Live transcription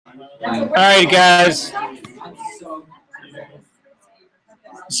All right, guys.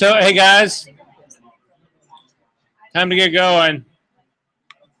 So, hey, guys, time to get going.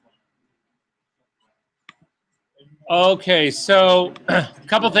 Okay, so a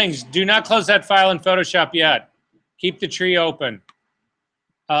couple things. Do not close that file in Photoshop yet. Keep the tree open.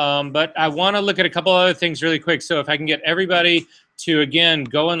 But I want to look at a couple other things really quick. So if I can get everybody to, again,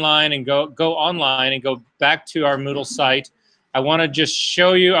 go online and go online and go back to our Moodle site. I want to just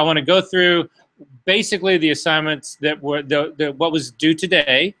show you, I want to go through basically the assignments that were what was due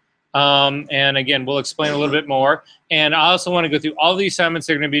today. And again, we'll explain a little bit more. And I also want to go through all the assignments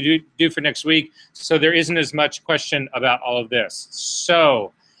that are going to be due for next week, so there isn't as much question about all of this.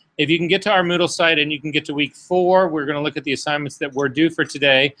 So if you can get to our Moodle site and you can get to week 4, we're going to look at the assignments that were due for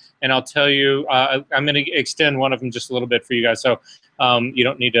today. And I'll tell you, I'm going to extend one of them just a little bit for you guys. So you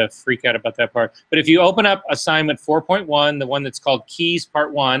don't need to freak out about that part. But if you open up assignment 4.1, the one that's called Keys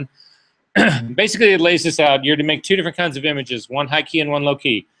Part 1, basically it lays this out. You're to make 2 different kinds of images, one high key and one low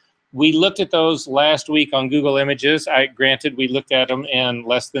key. We looked at those last week on Google Images. Granted, we looked at them in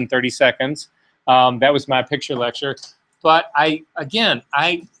less than 30 seconds. That was my picture lecture. But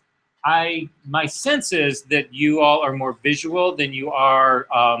my sense is that you all are more visual than you are.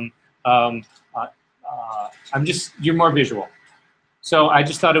 You're more visual. So I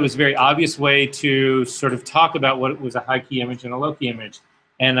just thought it was a very obvious way to sort of talk about what was a high key image and a low key image.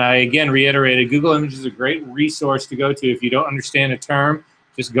 And I again reiterated, Google Images is a great resource to go to if you don't understand a term.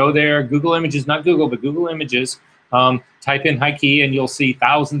 Just go there, Google Images, not Google, but Google Images. Type in high key and you'll see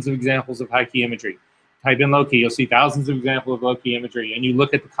thousands of examples of high key imagery. Type in low key, you'll see thousands of examples of low key imagery. And you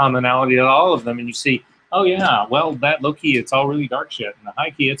look at the commonality of all of them and you see, oh yeah, well, that low key, it's all really dark shit. And the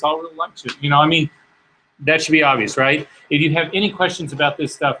high key, it's all really light shit. You know, I mean, that should be obvious, right? If you have any questions about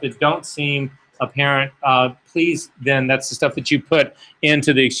this stuff that don't seem apparent, please, then that's the stuff that you put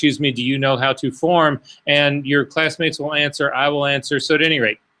into the excuse me, do you know how to form? And your classmates will answer, I will answer. So at any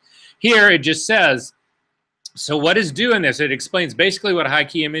rate, here it just says, so what is due in this? It explains basically what a high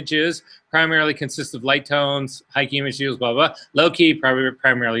key image is. Primarily consists of light tones, high key image deals, blah, blah. Low key,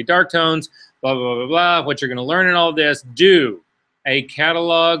 primarily dark tones, blah, blah, blah, blah. What you're going to learn in all of this, do a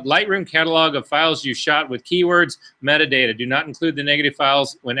catalog, Lightroom catalog of files you shot with keywords, metadata. Do not include the negative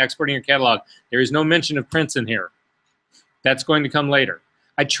files when exporting your catalog. There is no mention of prints in here. That's going to come later.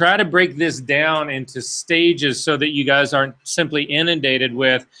 I try to break this down into stages so that you guys aren't simply inundated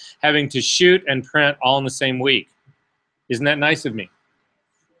with having to shoot and print all in the same week. Isn't that nice of me?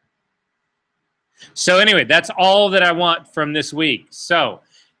 So anyway, that's all that I want from this week. So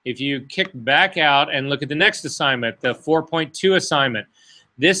if you kick back out and look at the next assignment, the 4.2 assignment,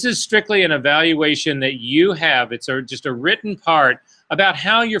 this is strictly an evaluation that you have. It's just a written part about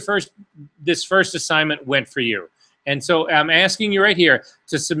how this first assignment went for you. And so I'm asking you right here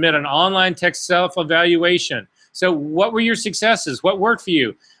to submit an online text self-evaluation. So what were your successes? What worked for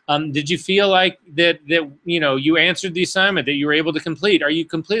you? Did you feel like that you answered the assignment, that you were able to complete? Are you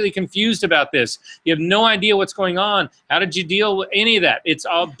completely confused about this? You have no idea what's going on. How did you deal with any of that? It's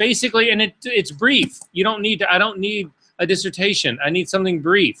all basically, and it's brief. You don't need to, I don't need a dissertation. I need something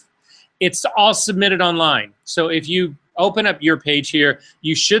brief. It's all submitted online. So if you open up your page here,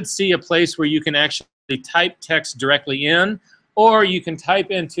 you should see a place where you can actually type text directly in, or you can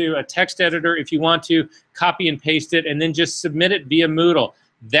type into a text editor if you want to, copy and paste it, and then just submit it via Moodle.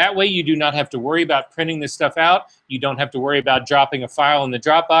 That way you do not have to worry about printing this stuff out. You don't have to worry about dropping a file in the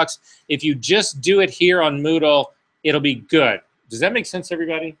Dropbox. If you just do it here on Moodle, it'll be good. Does that make sense,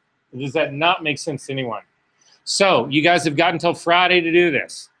 everybody? Does that not make sense to anyone? So you guys have got until Friday to do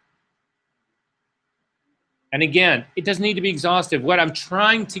this. And again, it doesn't need to be exhaustive. What I'm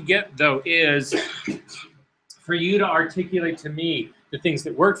trying to get, though, is for you to articulate to me the things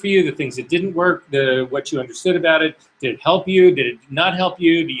that worked for you, the things that didn't work, what you understood about it. Did it help you? Did it not help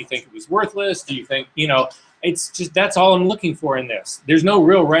you? Do you think it was worthless? Do you think, it's just, that's all I'm looking for in this. There's no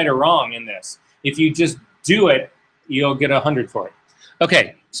real right or wrong in this. If you just do it, you'll get 100 for it.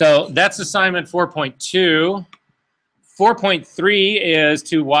 Okay, so that's assignment 4.2. 4.3 is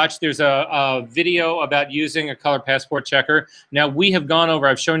to watch. There's a video about using a color passport checker. Now, we have gone over,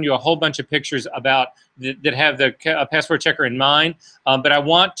 I've shown you a whole bunch of pictures about that have the passport checker in mind, but I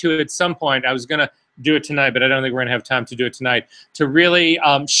want to, at some point, I was going to do it tonight, but I don't think we're going to have time to do it tonight, to really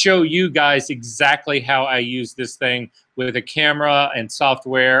show you guys exactly how I use this thing with a camera and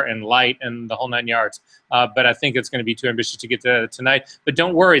software and light and the whole 9 yards. But I think it's going to be too ambitious to get to tonight. But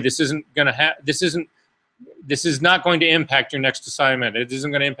don't worry, this isn't going to have, this is not going to impact your next assignment. It isn't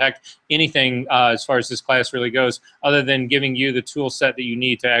going to impact anything as far as this class really goes, other than giving you the tool set that you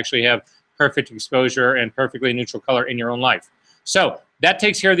need to actually have perfect exposure and perfectly neutral color in your own life. So that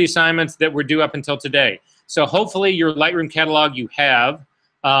takes care of the assignments that were due up until today. So hopefully your Lightroom catalog you have,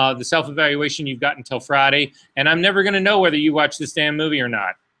 the self-evaluation you've got until Friday, and I'm never going to know whether you watch this damn movie or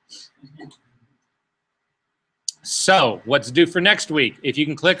not. So what's due for next week? If you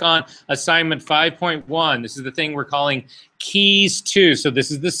can click on assignment 5.1, this is the thing we're calling keys 2. So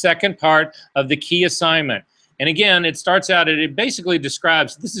this is the second part of the key assignment. And again, it starts out, it basically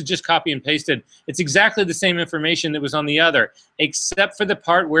describes, this is just copy and pasted. It's exactly the same information that was on the other, except for the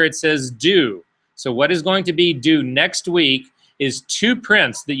part where it says due. So what is going to be due next week is 2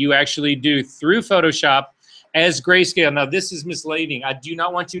 prints that you actually do through Photoshop as grayscale. Now this is misleading. I do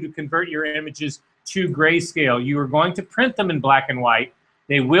not want you to convert your images to grayscale. You are going to print them in black and white.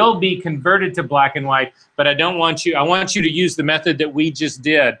 They will be converted to black and white, but I want you to use the method that we just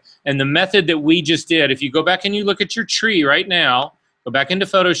did. And the method that we just did, if you go back and you look at your tree right now, go back into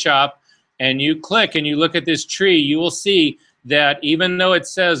Photoshop and you click and you look at this tree, you will see that even though it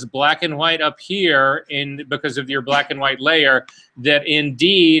says black and white up here because of your black and white layer, that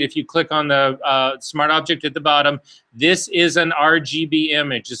indeed, if you click on the smart object at the bottom, this is an RGB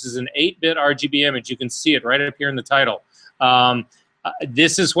image. This is an 8-bit RGB image. You can see it right up here in the title.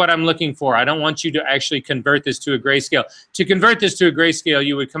 This is what I'm looking for. I don't want you to actually convert this to a grayscale. To convert this to a grayscale,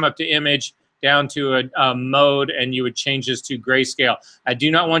 you would come up to image, down to a mode, and you would change this to grayscale. I do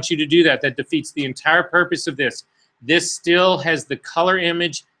not want you to do that. That defeats the entire purpose of this. This still has the color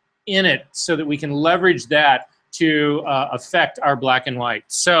image in it so that we can leverage that to affect our black and white.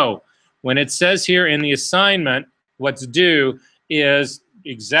 So when it says here in the assignment, what's due is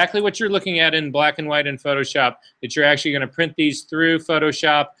exactly what you're looking at in black and white in Photoshop, that you're actually going to print these through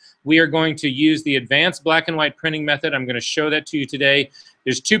Photoshop. We are going to use the advanced black and white printing method. I'm going to show that to you today.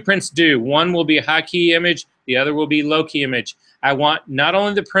 There's 2 prints due. One will be a high key image. The other will be low key image. I want not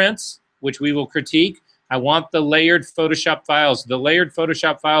only the prints, which we will critique, I want the layered Photoshop files. The layered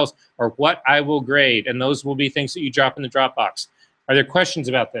Photoshop files are what I will grade, and those will be things that you drop in the Dropbox. Are there questions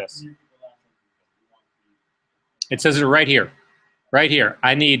about this? It says it right here. Right here.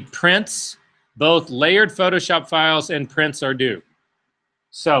 I need prints. Both layered Photoshop files and prints are due.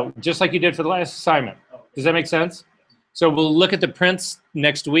 So just like you did for the last assignment. Does that make sense? So we'll look at the prints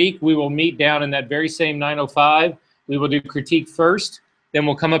next week. We will meet down in that very same 9:05. We will do critique first. Then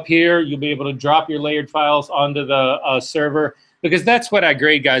we'll come up here. You'll be able to drop your layered files onto the server, because that's what I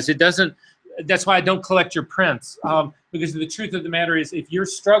grade, guys. It doesn't. That's why I don't collect your prints, because the truth of the matter is, if you're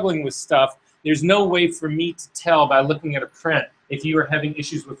struggling with stuff, there's no way for me to tell by looking at a print if you are having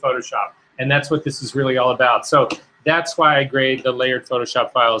issues with Photoshop, and that's what this is really all about. So that's why I grade the layered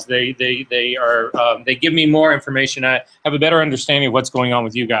Photoshop files. They give me more information. I have a better understanding of what's going on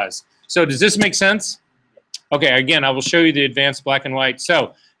with you guys. So does this make sense? Okay, again, I will show you the advanced black and white.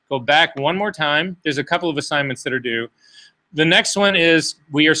 So go back one more time. There's a couple of assignments that are due. The next one is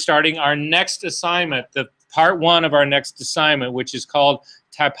we are starting our next assignment, the part 1 of our next assignment, which is called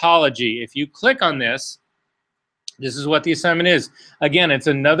typology. If you click on this, this is what the assignment is. Again, it's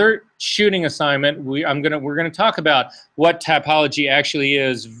another shooting assignment. We're gonna talk about what typology actually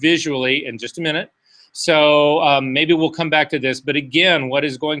is visually in just a minute. So maybe we'll come back to this. But again, what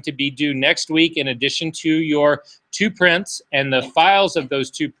is going to be due next week, in addition to your 2 prints and the files of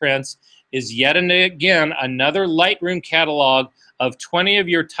those 2 prints, is yet again another Lightroom catalog of 20 of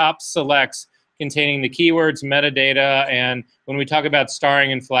your top selects containing the keywords, metadata, and when we talk about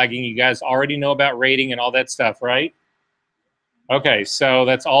starring and flagging, you guys already know about rating and all that stuff, right? Okay, so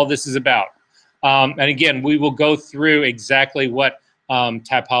that's all this is about. And again, we will go through exactly what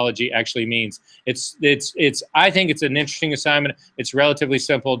typology actually means. I think it's an interesting assignment. It's relatively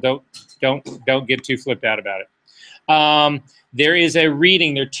simple. Don't get too flipped out about it. There is a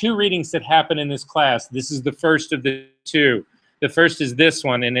reading. There are 2 readings that happen in this class. This is the first of the 2. The first is this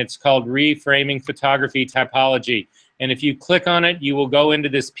one, and it's called Reframing Photography Typology. And if you click on it, you will go into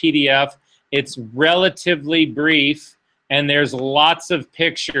this PDF. It's relatively brief, and there's lots of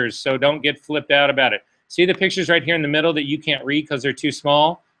pictures, so don't get flipped out about it. See the pictures right here in the middle that you can't read because they're too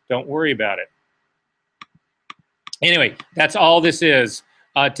small? Don't worry about it. Anyway, that's all this is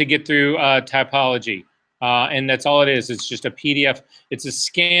to get through typology. And that's all it is. It's just a PDF. It's a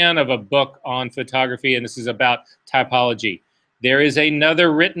scan of a book on photography, and this is about typology. There is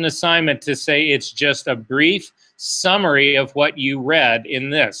another written assignment to say it's just a brief summary of what you read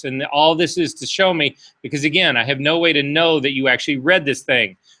in this. And all this is to show me, because again, I have no way to know that you actually read this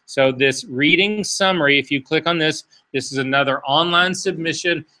thing. So this reading summary, if you click on this, this is another online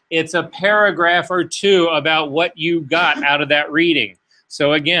submission. It's a paragraph or 2 about what you got out of that reading.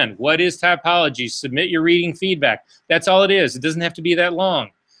 So again, what is typology? Submit your reading feedback. That's all it is. It doesn't have to be that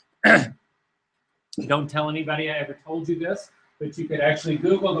long. Don't tell anybody I ever told you this, but you could actually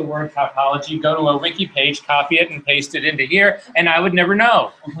Google the word topology, go to a wiki page, copy it, and paste it into here, and I would never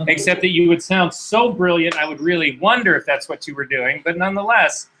know, except that you would sound so brilliant, I would really wonder if that's what you were doing, but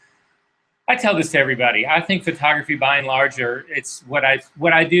nonetheless, I tell this to everybody. I think photography, by and large, it's what I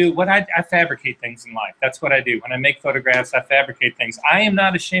do. I fabricate things in life. That's what I do. When I make photographs, I fabricate things. I am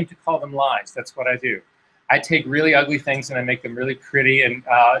not ashamed to call them lies. That's what I do. I take really ugly things and I make them really pretty and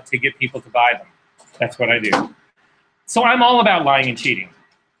to get people to buy them. That's what I do. So I'm all about lying and cheating.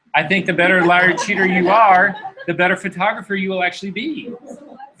 I think the better liar cheater you are, the better photographer you will actually be.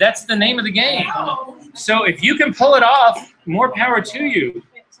 That's the name of the game. So if you can pull it off, more power to you.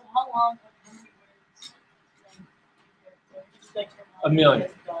 A million.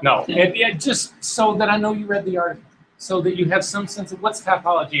 No, just so that I know you read the article, so that you have some sense of what's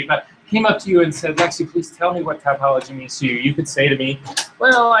topology. If I came up to you and said, Lexi, please tell me what topology means to you, you could say to me,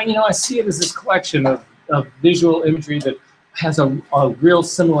 well, I see it as this collection of visual imagery that has a real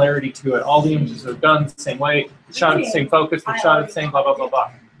similarity to it. All the images are done the same way, shot at the same focus, they're shot at the same blah, blah, blah,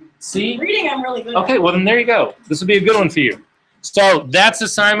 blah. See? Reading, I'm really good. Okay, well then there you go. This will be a good one for you. So that's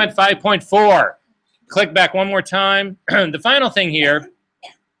assignment 5.4. Click back one more time. The final thing here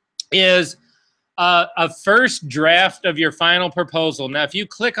is a first draft of your final proposal. Now, if you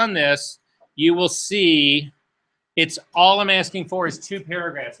click on this, you will see it's all I'm asking for is 2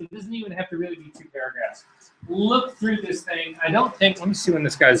 paragraphs. It doesn't even have to really be 2 paragraphs. Look through this thing. I don't think, let me see when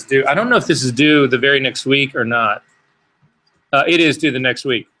this guy's due. I don't know if this is due the very next week or not. It is due the next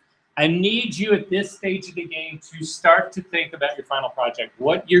week. I need you at this stage of the game to start to think about your final project,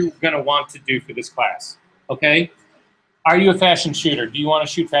 what you're going to want to do for this class, okay? Are you a fashion shooter? Do you want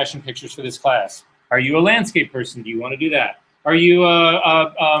to shoot fashion pictures for this class? Are you a landscape person? Do you want to do that? Are you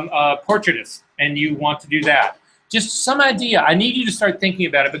a portraitist and you want to do that? Just some idea. I need you to start thinking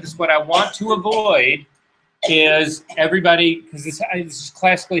about it because what I want to avoid is everybody, because this just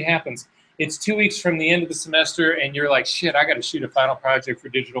classically happens, it's 2 weeks from the end of the semester and you're like, shit, I got to shoot a final project for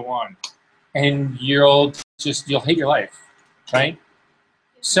Digital One. And you'll hate your life, right?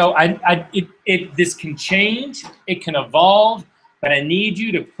 So this can change, it can evolve, but I need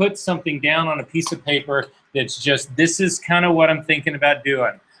you to put something down on a piece of paper that's just, this is kind of what I'm thinking about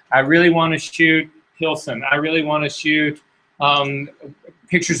doing. I really want to shoot Pilsen. I really want to shoot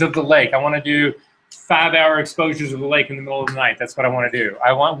pictures of the lake. I want to do 5-hour exposures of the lake in the middle of the night. That's what I want to do.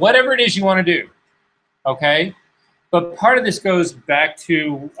 I want whatever it is you want to do, okay? But part of this goes back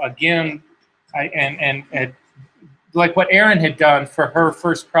to, again, like what Erin had done for her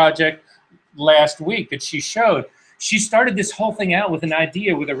first project last week that she showed. She started this whole thing out with an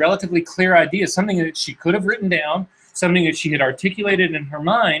idea, with a relatively clear idea, something that she could have written down, something that she had articulated in her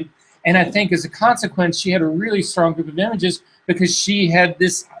mind, and I think as a consequence, she had a really strong group of images because she had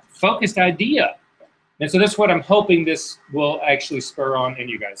this focused idea. And so that's what I'm hoping this will actually spur on in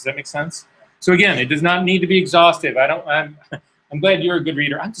you guys. Does that make sense? So again, it does not need to be exhaustive. I'm glad you're a good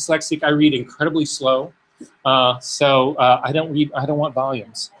reader. I'm dyslexic. I read incredibly slow. I don't want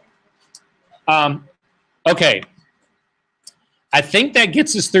volumes. Okay. I think that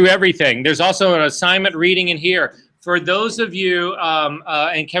gets us through everything. There's also an assignment reading in here. For those of you,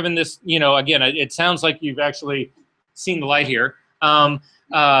 and Kevin, this, again, it sounds like you've actually seen the light here.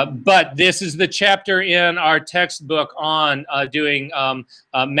 But this is the chapter in our textbook on doing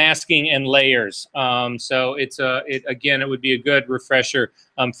masking and layers. So again, it would be a good refresher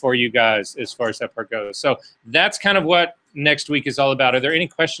for you guys as far as that part goes. So that's kind of what next week is all about. Are there any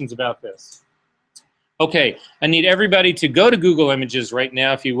questions about this? Okay, I need everybody to go to Google Images right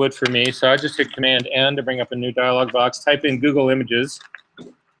now, if you would, for me. So I just hit Command-N to bring up a new dialog box. Type in Google Images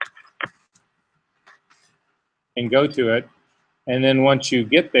and go to it. And then once you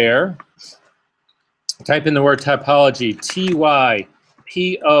get there, type in the word topology, T-Y-P-O-L-O-G-Y,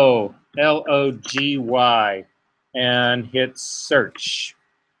 and hit search.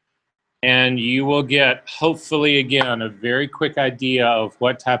 And you will get, hopefully, again, a very quick idea of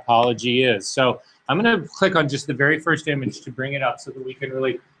what topology is. So I'm going to click on just the very first image to bring it up so that we can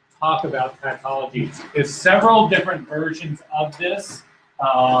really talk about topology. There's several different versions of this.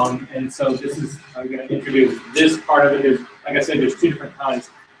 And so this is, I'm going to introduce this part of it. Is, like I said, there's 2 different kinds.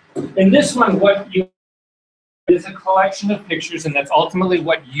 In this one, what you is a collection of pictures, and that's ultimately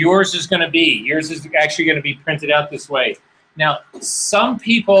what yours is going to be. Yours is actually going to be printed out this way. Now, some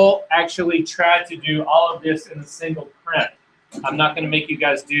people actually try to do all of this in a single print. I'm not going to make you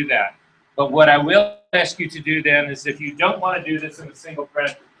guys do that. But what I will ask you to do then is, if you don't want to do this in a single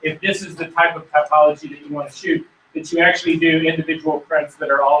print, if this is the type of topology that you want to shoot, that you actually do individual prints that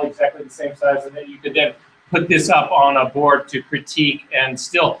are all exactly the same size, and that you could then put this up on a board to critique and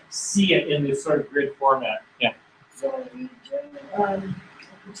still see it in this sort of grid format. Yeah. So we doing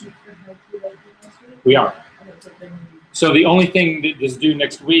critique for haiku like next week? We are. Okay, so then So the only thing that is due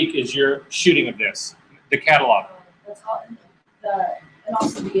next week is your shooting of this, the catalog. that's all. And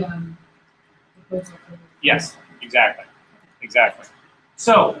also the proposal for the. Yes, exactly, exactly.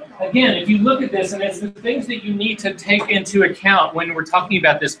 So again, if you look at this, and it's the things that you need to take into account when we're talking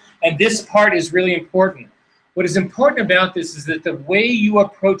about this, and this part is really important. What is important about this is that the way you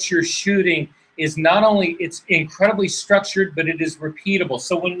approach your shooting is not only, it's incredibly structured, but it is repeatable.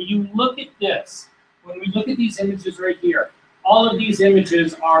 So when you look at this, when we look at these images right here, all of these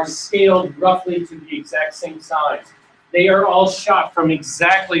images are scaled roughly to the exact same size. They are all shot from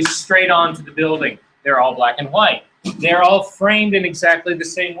exactly straight on to the building. They're all black and white. They're all framed in exactly the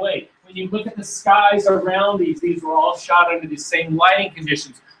same way. When you look at the skies around these were all shot under the same lighting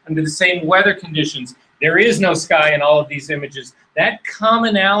conditions, under the same weather conditions. There is no sky in all of these images. That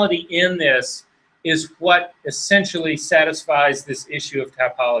commonality in this is what essentially satisfies this issue of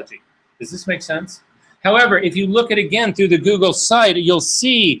typology. Does this make sense? However, if you look at again through the Google site, you'll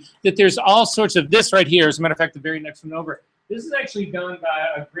see that there's all sorts of this right here. As a matter of fact, the very next one over. This is actually done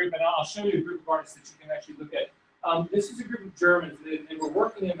by a group, and I'll show you a group of artists that you can actually look at. This is a group of Germans. They were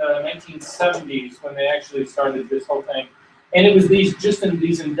working in the 1970s when they actually started this whole thing. And it was just in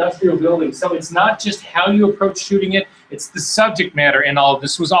these industrial buildings. So it's not just how you approach shooting it, it's the subject matter, and all of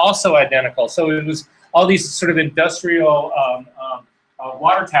this was also identical. So it was all these sort of industrial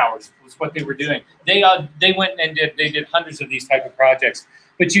water towers was what they were doing. They went and did hundreds of these type of projects.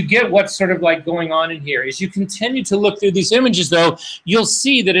 But you get what's sort of like going on in here. As you continue to look through these images, though, you'll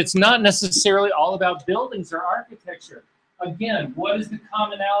see that it's not necessarily all about buildings or architecture. Again, what is the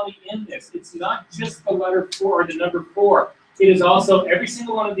commonality in this? It's not just the letter 4 or the number 4. It is also, every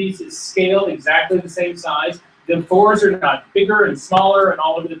single one of these is scaled exactly the same size. The 4s are not bigger and smaller and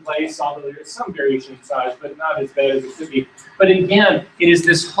all over the place, although there's some variation in size, but not as bad as it could be. But again, it is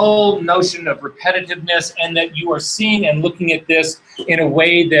this whole notion of repetitiveness, and that you are seeing and looking at this in a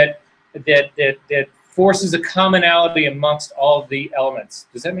way that forces a commonality amongst all of the elements.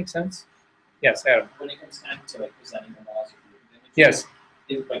 Does that make sense? Yes, Adam. When it comes time to like presenting them all as a group of images, Yes.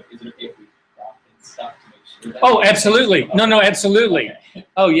 is it okay if we crop and stuff to make sure that? Oh, absolutely. No, absolutely. Okay.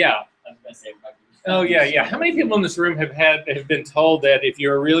 Oh, yeah. I was gonna say, it might be- Oh, yeah. How many people in this room have been told that if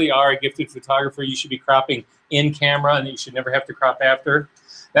you really are a gifted photographer, you should be cropping in camera and that you should never have to crop after?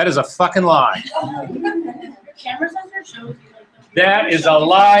 That is a fucking lie. Your camera sensor shows you like the. That is a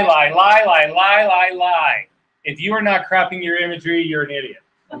lie. If you are not cropping your imagery, you're an idiot.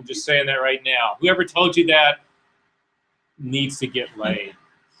 I'm just saying that right now. Whoever told you that needs to get laid.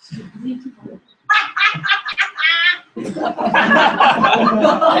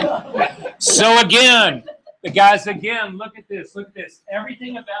 So again, guys, look at this.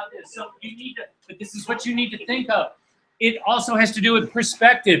 Everything about this. So you need to, but this is what you need to think of. It also has to do with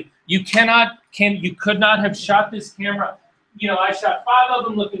perspective. You could not have shot this camera. You know, I shot 5 of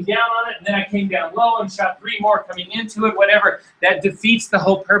them looking down on it, and then I came down low and shot 3 more coming into it, whatever. That defeats the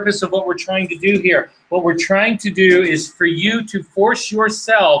whole purpose of what we're trying to do here. What we're trying to do is for you to force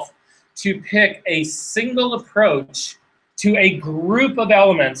yourself to pick a single approach to a group of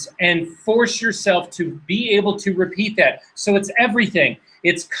elements and force yourself to be able to repeat that. So it's everything.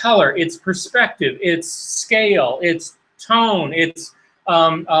 It's color, it's perspective, it's scale, it's tone, it's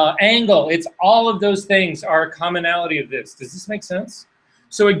angle. It's all of those things are a commonality of this. Does this make sense?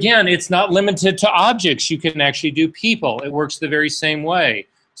 So again, it's not limited to objects. You can actually do people. It works the very same way.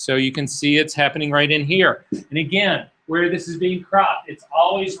 So you can see it's happening right in here. And again, where this is being cropped, it's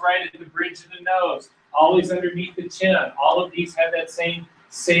always right at the bridge of the nose, always underneath the chin. All of these have that same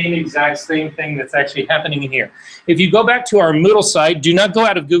exact same thing that's actually happening in here. If you go back to our Moodle site, do not go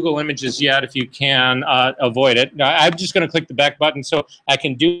out of Google Images yet if you can avoid it. Now, I'm just going to click the back button so I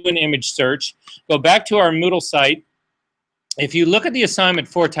can do an image search. Go back to our Moodle site. If you look at the assignment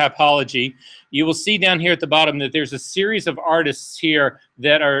for typology, you will see down here at the bottom that there's a series of artists here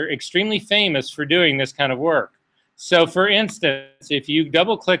that are extremely famous for doing this kind of work. So for instance, if you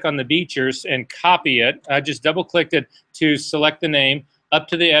double click on the Beechers and copy it, I just double clicked it to select the name, up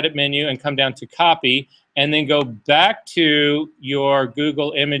to the edit menu and come down to copy, and then go back to your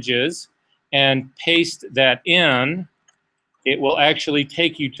Google Images and paste that in. It will actually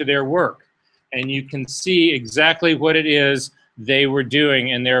take you to their work. And you can see exactly what it is they were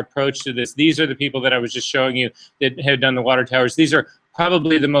doing and their approach to this. These are the people that I was just showing you that had done the water towers. These are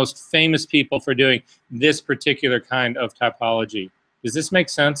probably the most famous people for doing this particular kind of typology. Does this make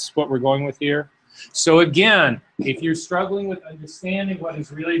sense, what we're going with here? So again, if you're struggling with understanding what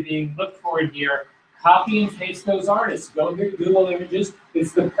is really being looked for in here, copy and paste those artists. Go here to Google Images.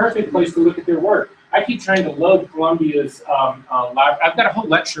 It's the perfect place to look at their work. I keep trying to load Columbia's I've got a whole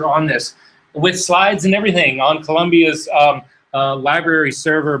lecture on this with slides and everything on Columbia's library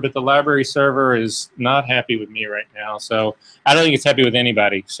server, but the library server is not happy with me right now. So I don't think it's happy with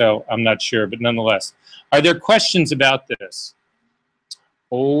anybody, so I'm not sure, but nonetheless. Are there questions about this?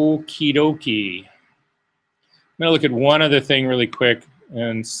 Okie dokie. I'm gonna look at one other thing really quick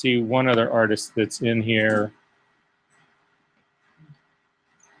and see one other artist that's in here.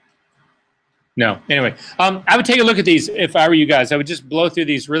 No, anyway, I would take a look at these if I were you guys. I would just blow through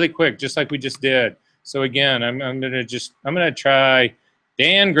these really quick, just like we just did. So again, I'm gonna try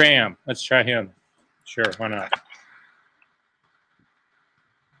Dan Graham. Let's try him. Sure, why not?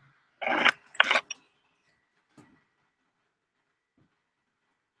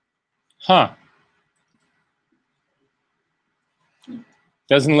 Huh.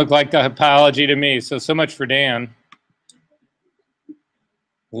 Doesn't look like the apology to me. So much for Dan.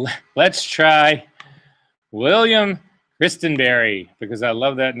 Let's try William Christenberry, because I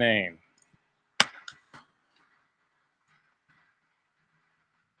love that name.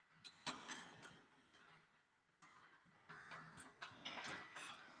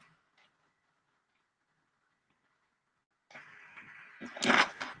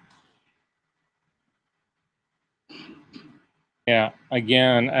 Yeah,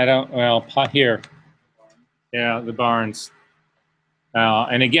 again, I don't, well, here. Yeah, the Barnes.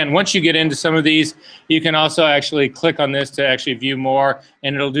 And again, once you get into some of these, you can also actually click on this to actually view more,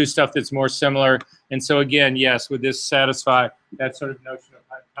 and it'll do stuff that's more similar. And so again, yes, would this satisfy that sort of notion of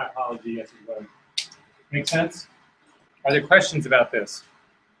typology? Yes, it would. Make sense? Are there questions about this?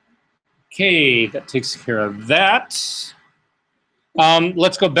 Okay, that takes care of that.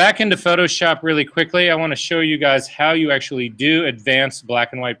 Let's go back into Photoshop really quickly. I want to show you guys how you actually do advanced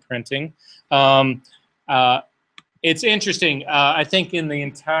black and white printing. It's interesting. I think in the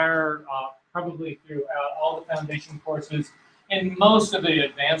entire, probably throughout all the foundation courses, and most of the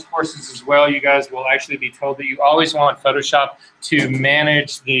advanced courses as well, you guys will actually be told that you always want Photoshop to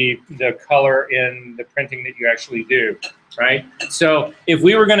manage the color in the printing that you actually do, right? So if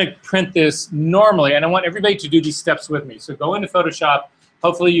we were going to print this normally, and I want everybody to do these steps with me. So go into Photoshop.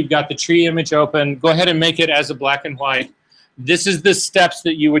 Hopefully you've got the tree image open. Go ahead and make it as a black and white. This is the steps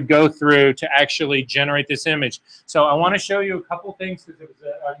that you would go through to actually generate this image. So I want to show you a couple things, because there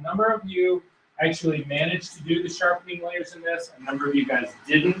was a number of you actually managed to do the sharpening layers in this. A number of you guys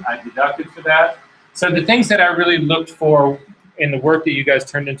didn't. I deducted for that. So the things that I really looked for in the work that you guys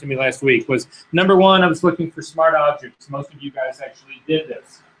turned into me last week was, number one, I was looking for smart objects. Most of you guys actually did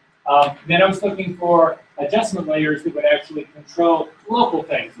this. Then I was looking for adjustment layers that would actually control local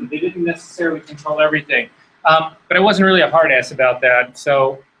things. They didn't necessarily control everything. But I wasn't really a hard ass about that.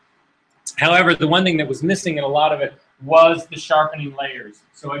 So, however, the one thing that was missing in a lot of it was the sharpening layers.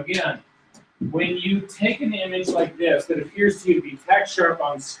 So again, when you take an image like this that appears to you to be tack sharp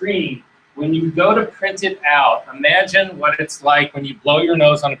on screen, when you go to print it out, imagine what it's like when you blow your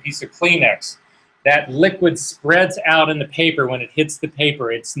nose on a piece of Kleenex. That liquid spreads out in the paper when it hits the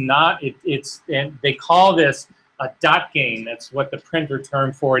paper. It's not, and they call this a dot gain. That's what the printer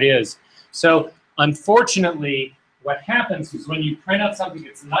term for it is. So unfortunately, what happens is when you print out something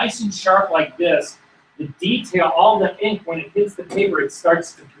that's nice and sharp like this, the detail, all the ink, when it hits the paper, it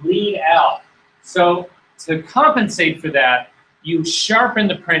starts to bleed out. So to compensate for that, you sharpen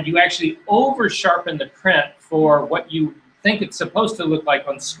the print. You actually over-sharpen the print for what you think it's supposed to look like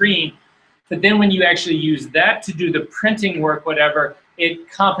on screen. But then when you actually use that to do the printing work, whatever, it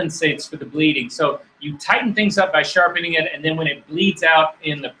compensates for the bleeding. So you tighten things up by sharpening it, and then when it bleeds out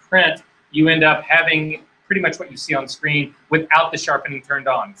in the print, you end up having pretty much what you see on screen without the sharpening turned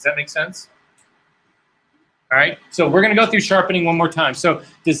on. Does that make sense? All right, so we're going to go through sharpening one more time. So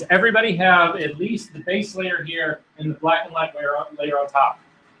does everybody have at least the base layer here and the black and white layer on top?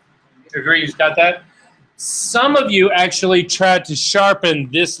 Everybody's got that? Some of you actually tried to sharpen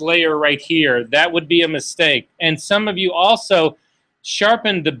this layer right here. That would be a mistake. And some of you also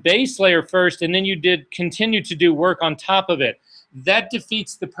sharpened the base layer first, and then you did continue to do work on top of it. That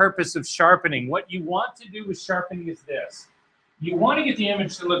defeats the purpose of sharpening. What you want to do with sharpening is this. You want to get the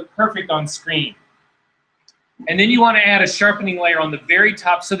image to look perfect on screen. And then you want to add a sharpening layer on the very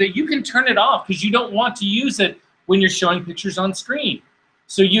top so that you can turn it off, because you don't want to use it when you're showing pictures on screen.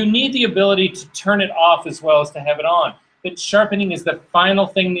 So you need the ability to turn it off as well as to have it on. But sharpening is the final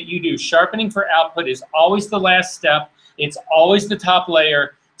thing that you do. Sharpening for output is always the last step. It's always the top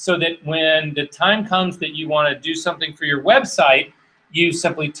layer, so that when the time comes that you want to do something for your website, you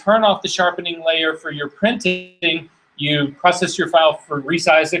simply turn off the sharpening layer for your printing, you process your file for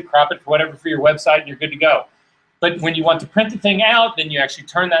resize it, crop it, whatever for your website, and you're good to go. But when you want to print the thing out, then you actually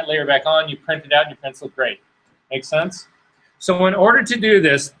turn that layer back on, you print it out, and your prints look great. Make sense? So in order to do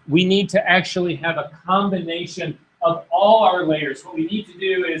this, we need to actually have a combination of all our layers. What we need to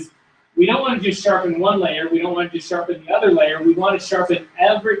do is, we don't want to just sharpen one layer, we don't want to just sharpen the other layer, we want to sharpen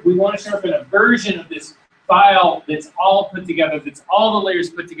a version of this file that's all put together, that's all the layers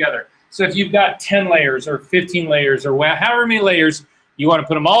put together. So if you've got 10 layers or 15 layers or however many layers, you want to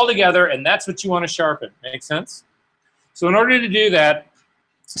put them all together, and that's what you want to sharpen. Make sense? So in order to do that,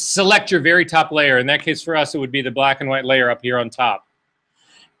 select your very top layer. In that case for us, it would be the black and white layer up here on top.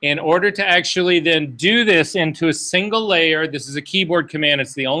 In order to actually then do this into a single layer, this is a keyboard command.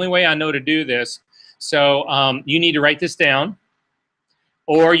 It's the only way I know to do this. So you need to write this down,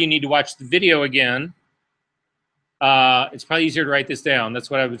 or you need to watch the video again. It's probably easier to write this down.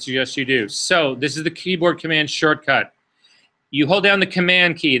 That's what I would suggest you do. So this is the keyboard command shortcut. You hold down the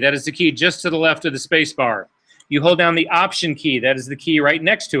command key. That is the key just to the left of the space bar. You hold down the option key. That is the key right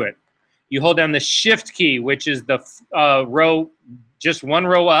next to it. You hold down the shift key, which is the row, just one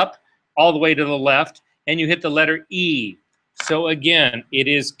row up, all the way to the left, and you hit the letter E. So again, it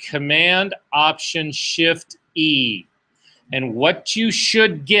is Command, Option, Shift, E. And what you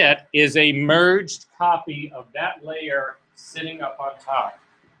should get is a merged copy of that layer sitting up on top.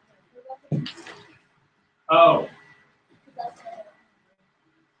 Oh.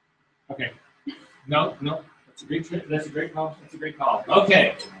 Okay. No, that's a great call. That's a great call.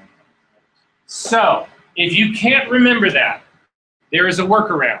 Okay. So, if you can't remember that, there is a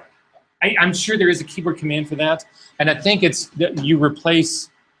workaround. I'm sure there is a keyboard command for that, and I think it's that you replace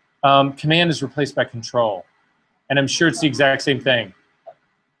command is replaced by control, and I'm sure it's the exact same thing.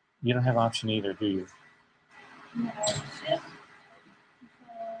 You don't have option either, do you?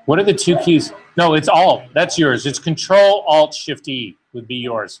 What are the two keys? No, it's Alt. That's yours. It's Control Alt Shift E would be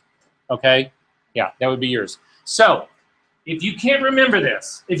yours. Okay? Yeah, that would be yours. So, if you can't remember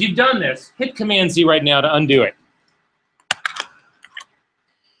this, if you've done this, hit Command Z right now to undo it.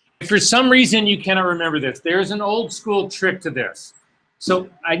 If for some reason you cannot remember this, there's an old school trick to this. So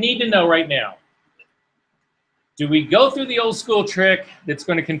I need to know right now, do we go through the old school trick that's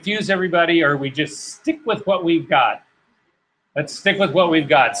going to confuse everybody, or we just stick with what we've got? Let's stick with what we've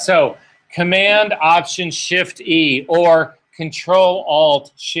got. So Command, Option, Shift, E, or Control,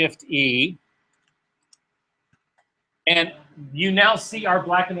 Alt, Shift, E. And you now see our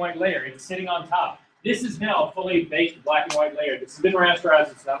black and white layer. It's sitting on top. This is now a fully baked black and white layer. This has been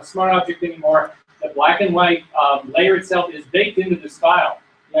rasterized. It's not a smart object anymore. The black and white layer itself is baked into this file.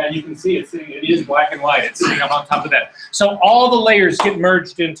 Yeah, you can see it sitting. It is black and white. It's sitting up on top of that. So all the layers get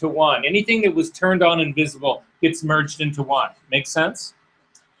merged into one. Anything that was turned on invisible gets merged into one. Make sense?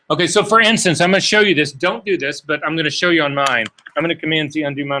 Okay, so for instance, I'm going to show you this. Don't do this, but I'm going to show you on mine. I'm going to Command Z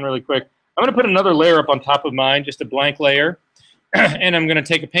undo mine really quick. I'm going to put another layer up on top of mine, just a blank layer. And I'm going to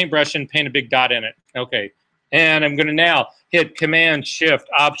take a paintbrush and paint a big dot in it. Okay. And I'm going to now hit Command, Shift,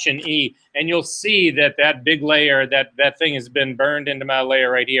 Option, E. And you'll see that that big layer, that thing has been burned into my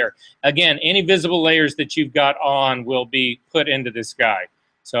layer right here. Again, any visible layers that you've got on will be put into this guy.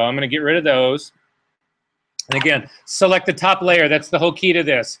 So I'm going to get rid of those. And again, select the top layer. That's the whole key to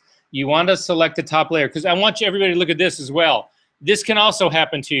this. You want to select the top layer, because I want everybody to look at this as well. This can also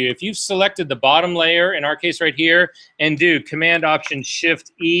happen to you. If you've selected the bottom layer, in our case right here, and do Command, Option,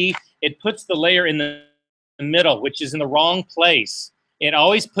 Shift, E, it puts the layer in the middle, which is in the wrong place. It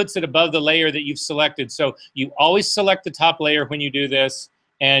always puts it above the layer that you've selected. So you always select the top layer when you do this,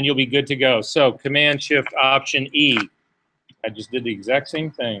 and you'll be good to go. So Command, Shift, Option, E. I just did the exact same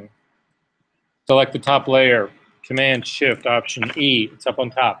thing. Select the top layer. Command, Shift, Option, E. It's up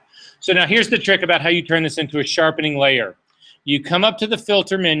on top. So now here's the trick about how you turn this into a sharpening layer. You come up to the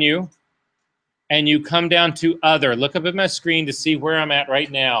filter menu, and you come down to Other. Look up at my screen to see where I'm at right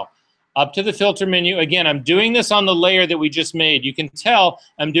now. Up to the filter menu. Again, I'm doing this on the layer that we just made. You can tell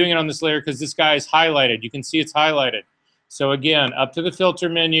I'm doing it on this layer because this guy is highlighted. You can see it's highlighted. So again, up to the filter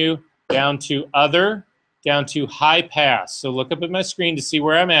menu, down to Other, down to High Pass. So look up at my screen to see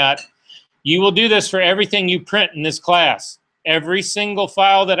where I'm at. You will do this for everything you print in this class. Every single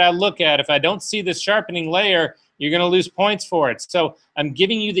file that I look at, if I don't see this sharpening layer, you're going to lose points for it. So I'm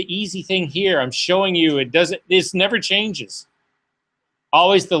giving you the easy thing here. I'm showing you this never changes.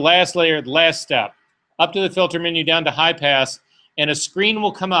 Always the last layer, the last step. Up to the filter menu, down to High Pass, and a screen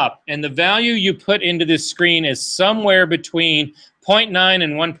will come up. And the value you put into this screen is somewhere between 0.9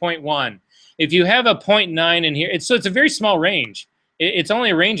 and 1.1. If you have a 0.9 in here, so it's a very small range. It's only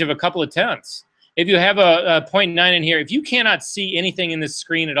a range of a couple of tenths. If you have a 0.9 in here, if you cannot see anything in this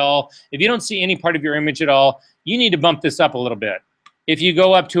screen at all, if you don't see any part of your image at all, you need to bump this up a little bit. If you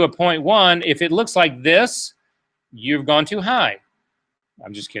go up to a 0.1, if it looks like this, you've gone too high.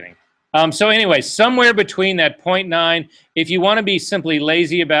 I'm just kidding. So anyway, somewhere between that 0.9, if you want to be simply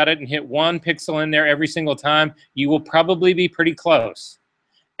lazy about it and hit 1 pixel in there every single time, you will probably be pretty close.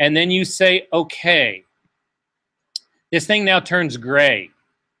 And then you say, okay. This thing now turns gray.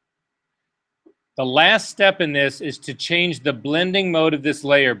 The last step in this is to change the blending mode of this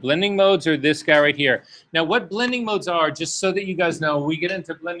layer. Blending modes are this guy right here. Now what blending modes are, just so that you guys know, we get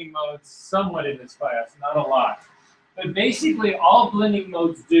into blending modes somewhat in this class, not a lot. But basically, all blending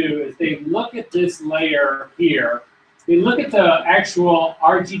modes do is they look at this layer here. They look at the actual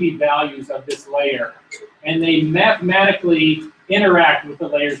RGB values of this layer, and they mathematically interact with the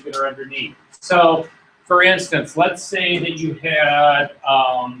layers that are underneath. So, for instance, let's say that you had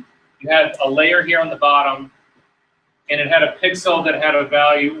a layer here on the bottom, and it had a pixel that had a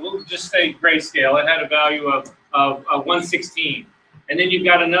value. We'll just say grayscale. It had a value of 116. And then you've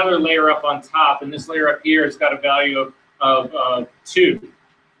got another layer up on top, and this layer up here has got a value of 2.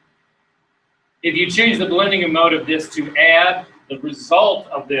 If you change the blending mode of this to add, the result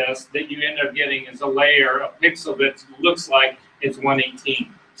of this that you end up getting is a layer, a pixel that looks like it's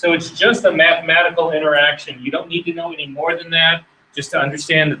 118. So it's just a mathematical interaction. You don't need to know any more than that, just to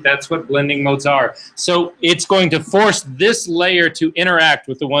understand that that's what blending modes are. So it's going to force this layer to interact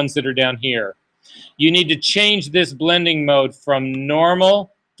with the ones that are down here. You need to change this blending mode from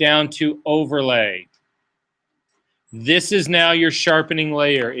normal down to overlay. This is now your sharpening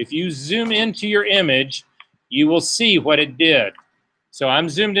layer. If you zoom into your image, you will see what it did. So I'm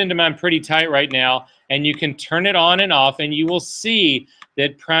zoomed into mine pretty tight right now, and you can turn it on and off, and you will see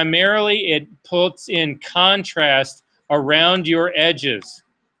that primarily it puts in contrast around your edges.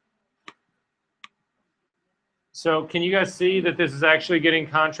 So can you guys see that this is actually getting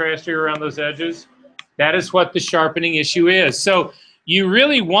contrasty around those edges? That is what the sharpening issue is. So you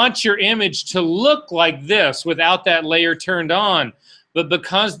really want your image to look like this without that layer turned on. But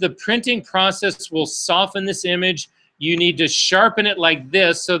because the printing process will soften this image, you need to sharpen it like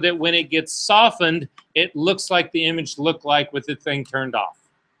this so that when it gets softened, it looks like the image looked like with the thing turned off.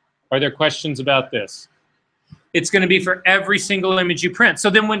 Are there questions about this? It's going to be for every single image you print. So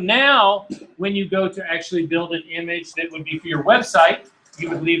then when you go to actually build an image that would be for your website, you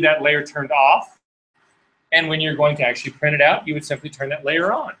would leave that layer turned off. And when you're going to actually print it out, you would simply turn that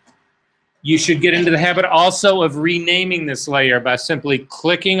layer on. You should get into the habit also of renaming this layer by simply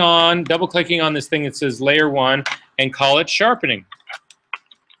double-clicking on this thing that says layer 1 and call it sharpening.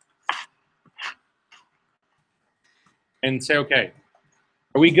 And say, okay,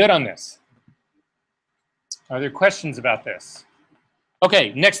 are we good on this? Are there questions about this?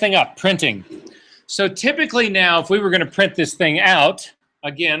 Okay, next thing up, printing. So typically now, if we were going to print this thing out,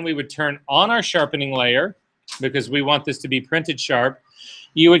 again, we would turn on our sharpening layer because we want this to be printed sharp.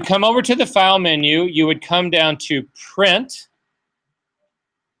 You would come over to the File menu. You would come down to Print.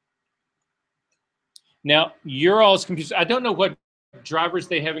 Now, your all's computers, I don't know what drivers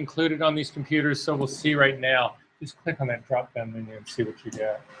they have included on these computers, so we'll see right now. Just click on that drop-down menu and see what you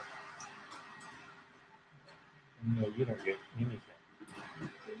get. No, you don't get anything. Do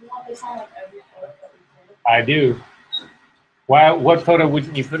you want this on like every photo that we take? I do. Why? What photo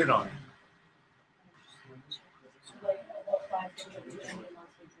wouldn't you put it on? Like about 5 things that we take in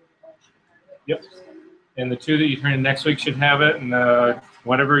last week's video. Yep. And the 2 that you turn in next week should have it, and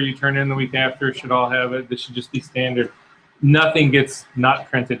whatever you turn in the week after should all have it. This should just be standard. Nothing gets not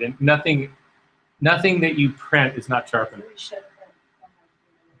printed, and nothing that you print is not sharpened. We should print sometimes.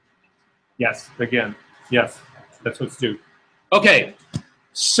 Yes. Again. Yes. That's what's due. Okay.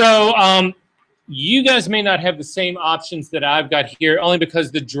 So you guys may not have the same options that I've got here, only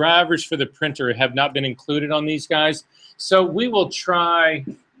because the drivers for the printer have not been included on these guys. So we will try. I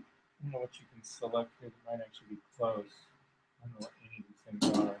don't know what you can select here. It might actually be close. I don't know what any of these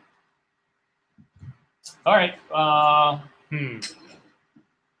things are. All right.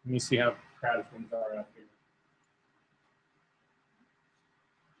 Let me see how crowded things are out here.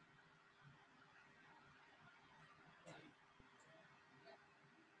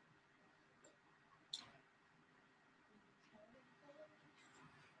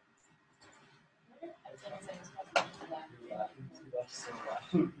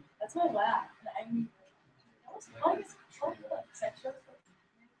 That's my laugh. I mean, that was fun. Sexual.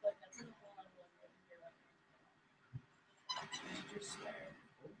 Like, that's a whole other one.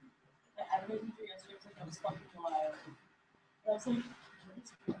 I was in yesterday, like, I was fucking wild. I was like, what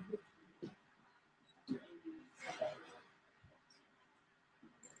is wrong with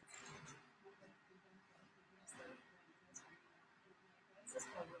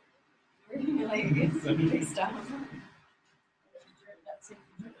you? Like, it's stop. Like,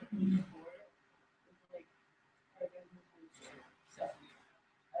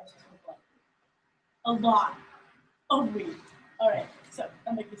 a lot of weed. All right, so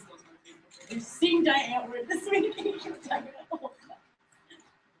I'll make this those we're seeing giant antwoord this week. You can talk about the whole stuff.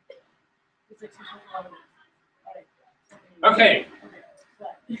 It's like all right. Okay.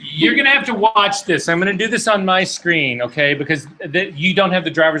 You're going to have to watch this. I'm going to do this on my screen, okay, because you don't have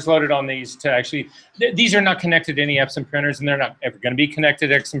the drivers loaded on these to actually, these are not connected to any Epson printers, and they're not ever going to be connected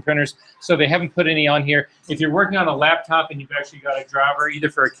to Epson printers, so they haven't put any on here. If you're working on a laptop and you've actually got a driver either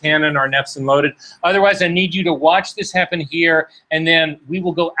for a Canon or an Epson loaded, otherwise I need you to watch this happen here, and then we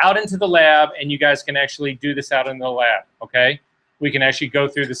will go out into the lab, and you guys can actually do this out in the lab, okay? We can actually go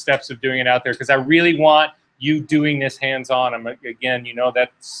through the steps of doing it out there, because I really want you doing this hands-on. Again, you know,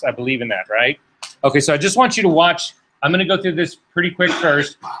 I believe in that, right? Okay, so I just want you to watch. I'm going to go through this pretty quick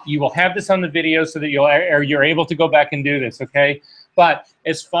first. You will have this on the video so that you're able to go back and do this, okay? But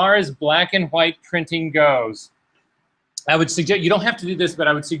as far as black and white printing goes, I would suggest, you don't have to do this, but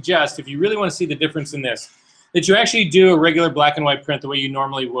I would suggest, if you really want to see the difference in this, that you actually do a regular black and white print the way you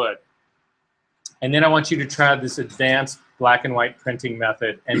normally would. And then I want you to try this advanced black and white printing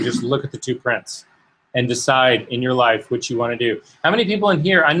method and just look at the two prints and decide in your life what you want to do. How many people in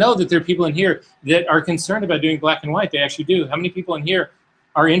here, I know that there are people in here that are concerned about doing black and white. They actually do. How many people in here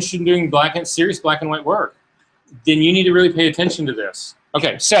are interested in doing serious black and white work? Then you need to really pay attention to this.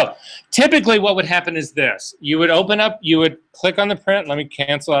 Okay, so typically what would happen is this. You would open up, you would click on the print. Let me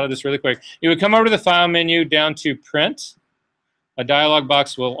cancel out of this really quick. You would come over to the file menu down to print. A dialog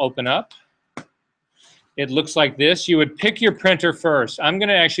box will open up. It looks like this. You would pick your printer first. I'm going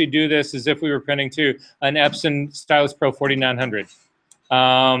to actually do this as if we were printing to an Epson Stylus Pro 4900.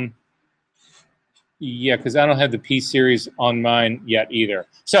 Yeah, because I don't have the P series on mine yet either.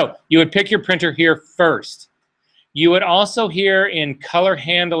 So you would pick your printer here first. You would also here in color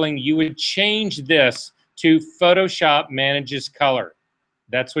handling, you would change this to Photoshop manages color.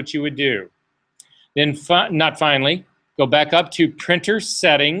 That's what you would do. Then, not finally, go back up to printer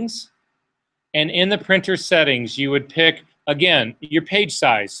settings. And in the printer settings, you would pick, again, your page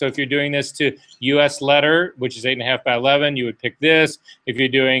size. So if you're doing this to US letter, which is 8.5 by 11, you would pick this. If you're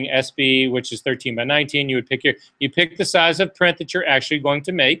doing SB, which is 13 by 19, you would pick you pick the size of print that you're actually going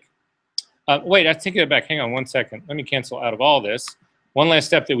to make. Wait, I take it back. Hang on one second. Let me cancel out of all this. One last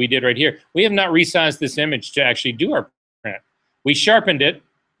step that we did right here. We have not resized this image to actually do our print. We sharpened it.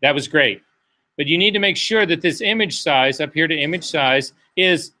 That was great. But you need to make sure that this image size, up here to image size,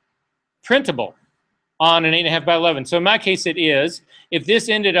 is printable on an 8.5 by 11. So in my case, it is. If this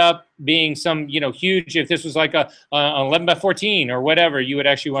ended up being some, huge, if this was like an 11 by 14 or whatever, you would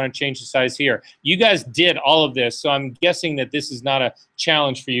actually want to change the size here. You guys did all of this, so I'm guessing that this is not a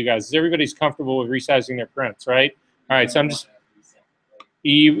challenge for you guys. Everybody's comfortable with resizing their prints, right? All right, so I'm just,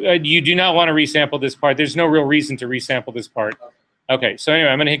 you do not want to resample this part. There's no real reason to resample this part. Okay, so anyway,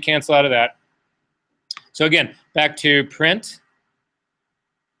 I'm going to hit cancel out of that. So again, back to print.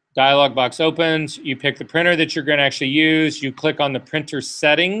 Dialog box opens, you pick the printer that you're going to actually use, you click on the printer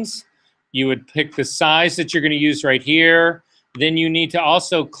settings, you would pick the size that you're going to use right here, then you need to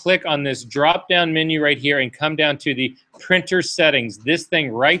also click on this drop down menu right here and come down to the printer settings, this thing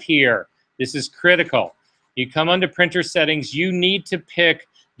right here. This is critical. You come onto printer settings, you need to pick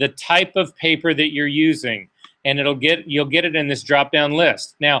the type of paper that you're using, and you'll get it in this drop down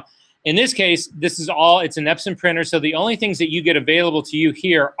list. Now, in this case, it's an Epson printer, so the only things that you get available to you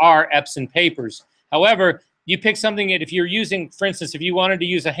here are Epson papers. However, you pick something that if you're using, for instance, if you wanted to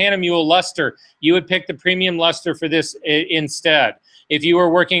use a Hahnemuhle luster, you would pick the premium luster for this instead. If you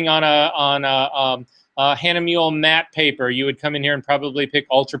were working on a Hahnemuhle matte paper, you would come in here and probably pick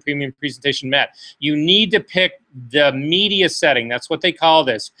ultra premium presentation matte. You need to pick the media setting. That's what they call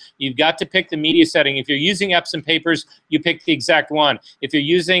this. You've got to pick the media setting. If you're using Epson papers, you pick the exact one. If you're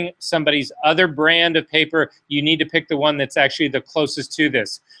using somebody's other brand of paper, you need to pick the one that's actually the closest to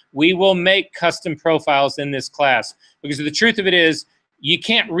this. We will make custom profiles in this class because the truth of it is you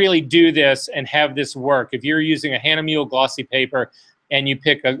can't really do this and have this work. If you're using a Hahnemuhle glossy paper and you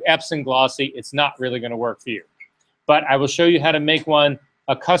pick an Epson glossy, it's not really going to work for you. But I will show you how to make one,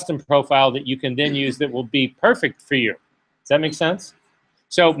 a custom profile that you can then use that will be perfect for you. Does that make sense?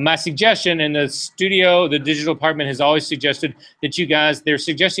 So my suggestion in the studio, the digital department has always suggested that you guys, they're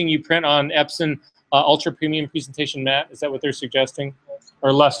suggesting you print on Epson Ultra Premium Presentation Matte. Is that what they're suggesting?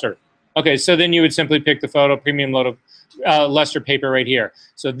 Or luster. Okay, so then you would simply pick the photo premium load of luster paper right here.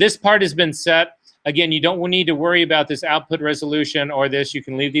 So this part has been set. Again, you don't need to worry about this output resolution or this. You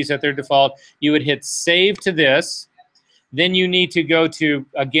can leave these at their default. You would hit save to this. Then you need to go to,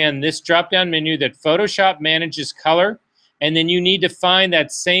 again, this drop-down menu that Photoshop manages color. And then you need to find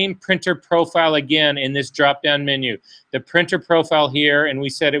that same printer profile again in this drop-down menu. The printer profile here, and we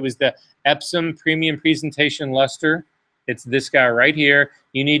said it was the Epson Premium Presentation Luster. It's this guy right here.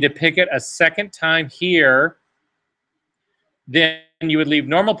 You need to pick it a second time here. Then you would leave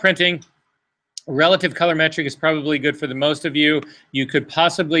normal printing. Relative colorimetric is probably good for the most of you. You could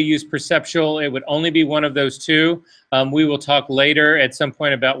possibly use perceptual. It would only be one of those two. We will talk later at some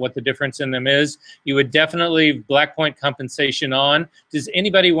point about what the difference in them is. You would definitely leave black point compensation on. Does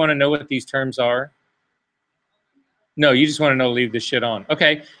anybody want to know what these terms are? No, you just want to know leave this shit on.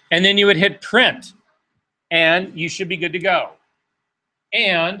 Okay, and then you would hit print, and you should be good to go.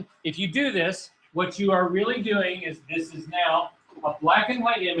 And if you do this, what you are really doing is this is now a black and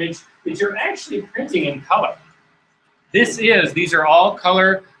white image that you're actually printing in color. These are all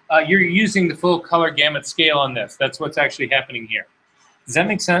color. You're using the full color gamut scale on this. That's what's actually happening here. Does that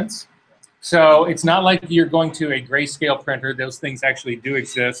make sense? So it's not like you're going to a grayscale printer. Those things actually do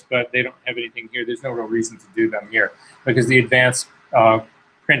exist, but they don't have anything here. There's no real reason to do them here because the advanced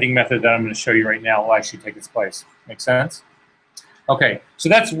printing method that I'm going to show you right now will actually take its place. Make sense? Okay, so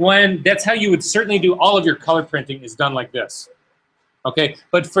that's how you would certainly do all of your color printing is done like this. Okay,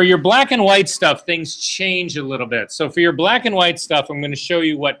 but for your black and white stuff, things change a little bit. So for your black and white stuff, I'm going to show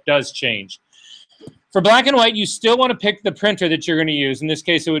you what does change. For black and white, you still want to pick the printer that you're going to use. In this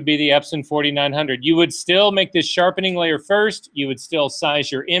case, it would be the Epson 4900. You would still make this sharpening layer first. You would still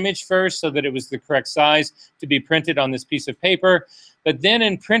size your image first so that it was the correct size to be printed on this piece of paper. But then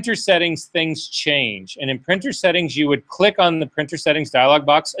in printer settings, things change. And in printer settings, you would click on the printer settings dialog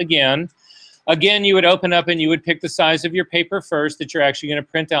box again. Again, you would open up and you would pick the size of your paper first that you're actually going to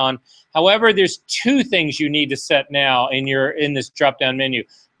print on. However, there's two things you need to set now in this drop-down menu.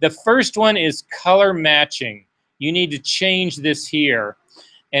 The first one is color matching. You need to change this here.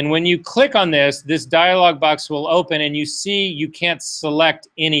 And when you click on this, this dialog box will open and you see you can't select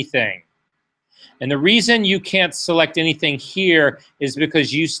anything. And the reason you can't select anything here is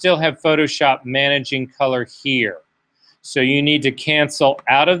because you still have Photoshop managing color here. So you need to cancel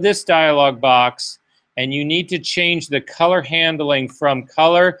out of this dialog box and you need to change the color handling from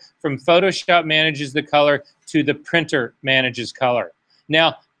Photoshop manages the color to the printer manages color.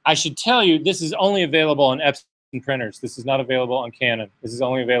 Now, I should tell you, this is only available on Epson printers. This is not available on Canon. This is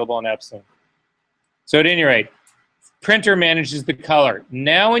only available on Epson. So at any rate, printer manages the color.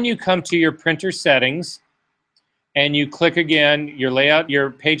 Now when you come to your printer settings and you click again, your layout,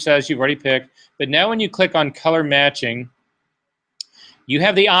 your page size you've already picked, but now when you click on color matching, you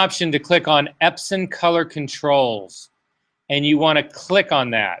have the option to click on Epson color controls and you want to click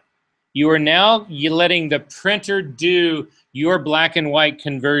on that. You are now letting the printer do your black and white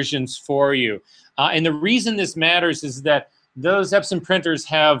conversions for you. And the reason this matters is that those Epson printers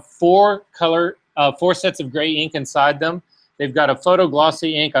have four sets of gray ink inside them. They've got a photo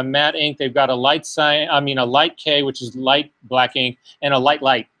glossy ink, a matte ink. They've got a light K, which is light black ink, and a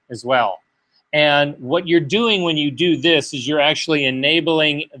light as well. And what you're doing when you do this is you're actually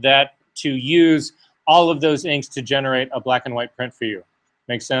enabling that to use all of those inks to generate a black and white print for you.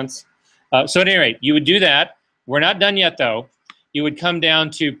 Make sense? So at any rate, you would do that. We're not done yet, though. You would come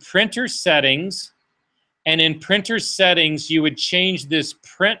down to printer settings. And in printer settings, you would change this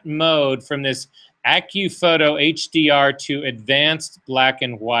print mode from this AccuPhoto HDR to advanced black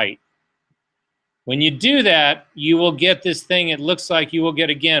and white. When you do that, you will get this thing. It looks like you will get,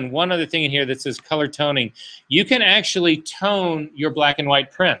 again, one other thing in here that says color toning. You can actually tone your black and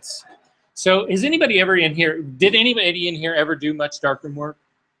white prints. So has anybody ever in here, did anybody in here ever do much darkroom work?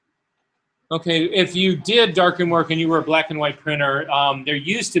 Okay, if you did darkroom work and you were a black and white printer, there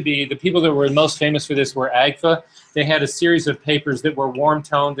used to be, the people that were most famous for this were AGFA. They had a series of papers that were warm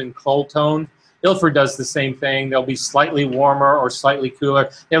toned and cold toned. Ilford does the same thing. They'll be slightly warmer or slightly cooler.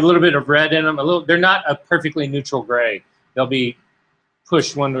 They have a little bit of red in them. They're not a perfectly neutral gray. They'll be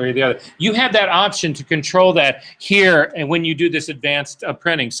pushed one way or the other. You have that option to control that here and when you do this advanced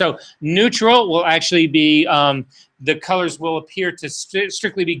printing. So neutral will actually be, the colors will appear to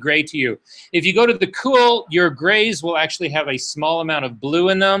strictly be gray to you. If you go to the cool, your grays will actually have a small amount of blue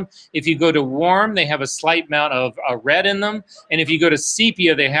in them. If you go to warm, they have a slight amount of red in them. And if you go to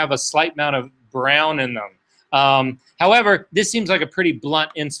sepia, they have a slight amount of brown in them. However, this seems like a pretty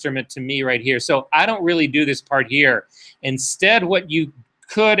blunt instrument to me right here. So I don't really do this part here. Instead, what you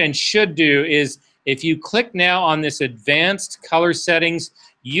could and should do is if you click now on this advanced color settings,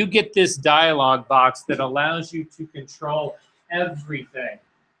 you get this dialog box that allows you to control everything.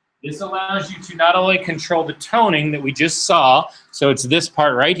 This allows you to not only control the toning that we just saw, so it's this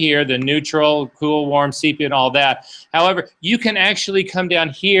part right here, the neutral, cool, warm, sepia, and all that. However, you can actually come down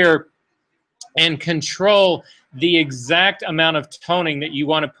here and control the exact amount of toning that you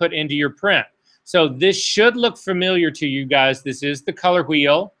want to put into your print. So this should look familiar to you guys. This is the color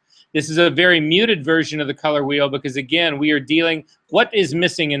wheel. This is a very muted version of the color wheel because, again, we are dealing, what is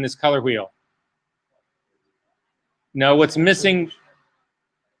missing in this color wheel? No, what's missing,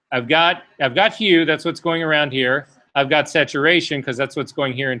 I've got hue, that's what's going around here. I've got saturation because that's what's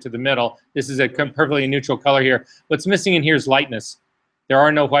going here into the middle. This is a perfectly neutral color here. What's missing in here is lightness. There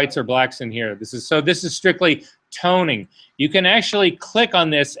are no whites or blacks in here. This is strictly toning. You can actually click on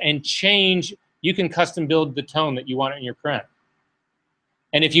this and change, you can custom build the tone that you want in your print.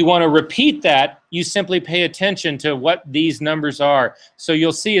 And if you want to repeat that, you simply pay attention to what these numbers are. So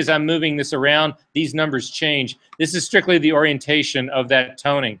you'll see as I'm moving this around, these numbers change. This is strictly the orientation of that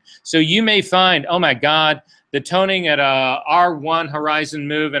toning. So you may find, oh my God, the toning at a R1 horizon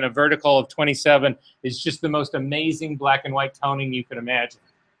move and a vertical of 27 is just the most amazing black and white toning you could imagine.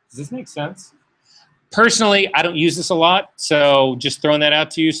 Does this make sense? Personally, I don't use this a lot, so just throwing that out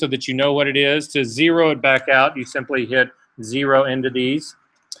to you so that you know what it is. To zero it back out, you simply hit 0 into these.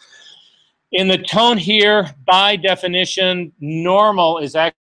 In the tone here, by definition, normal is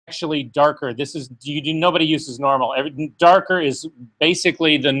actually darker. This is, nobody uses normal. Darker is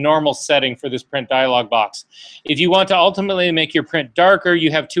basically the normal setting for this print dialog box. If you want to ultimately make your print darker, you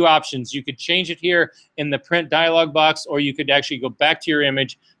have two options. You could change it here in the print dialog box, or you could actually go back to your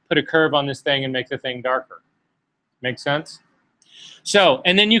image, put a curve on this thing, and make the thing darker. Make sense? So,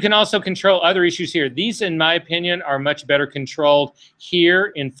 and then you can also control other issues here. These, in my opinion, are much better controlled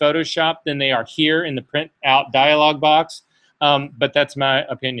here in Photoshop than they are here in the print out dialog box. But that's my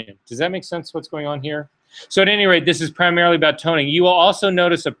opinion. Does that make sense what's going on here? So at any rate, this is primarily about toning. You will also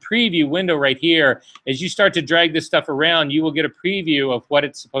notice a preview window right here. As you start to drag this stuff around, you will get a preview of what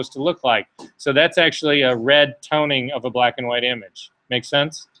it's supposed to look like. So that's actually a red toning of a black and white image. Make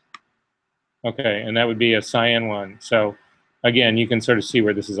sense? Okay, and that would be a cyan one. So again, you can sort of see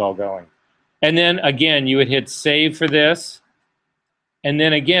where this is all going. And then again, you would hit save for this. And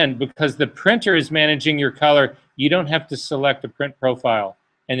then again, because the printer is managing your color, you don't have to select a print profile.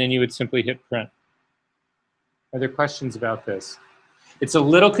 And then you would simply hit print. Are there questions about this? It's a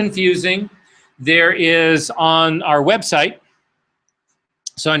little confusing. There is on our website.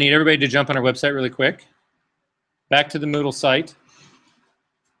 So I need everybody to jump on our website really quick. Back to the Moodle site.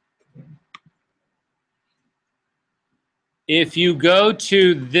 If you go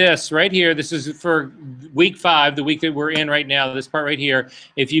to this right here, this is for week 5, the week that we're in right now, this part right here.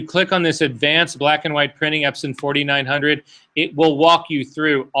 If you click on this advanced black and white printing Epson 4900, it will walk you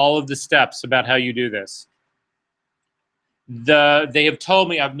through all of the steps about how you do this. They have told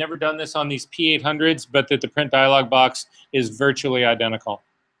me, I've never done this on these P800s, but that the print dialog box is virtually identical.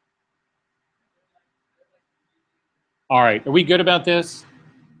 All right, are we good about this?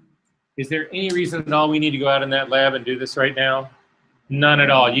 Is there any reason at all we need to go out in that lab and do this right now? None at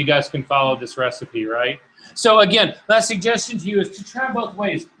all. You guys can follow this recipe, right? So again, my suggestion to you is to try both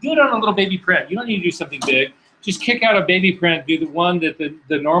ways. Do it on a little baby print. You don't need to do something big. Just kick out a baby print. Do the one that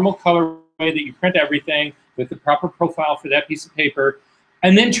the normal color way that you print everything with the proper profile for that piece of paper.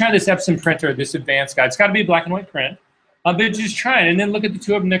 And then try this Epson printer, this advanced guide. It's got to be a black and white print. But just try it and then look at the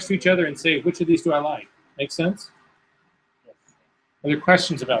two of them next to each other and say, which of these do I like? Make sense? Are there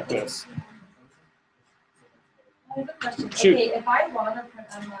questions about this? I have a question. Shoot. Okay, if I want to print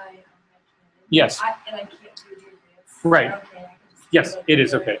on my yes. And I can't do the advance. Right. Okay, yes, it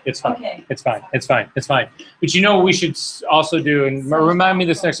is okay. It's fine. Okay. It's fine. It's fine. It's fine. But you know what we should also do, and remind me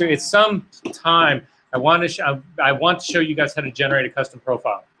this next week. It's some time I want to show you guys how to generate a custom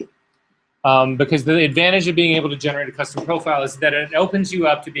profile. Because the advantage of being able to generate a custom profile is that it opens you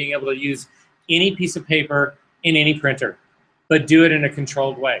up to being able to use any piece of paper in any printer, but do it in a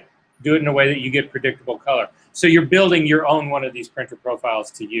controlled way. Do it in a way that you get predictable color. So you're building your own one of these printer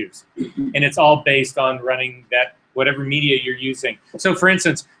profiles to use. And it's all based on running that, whatever media you're using. So for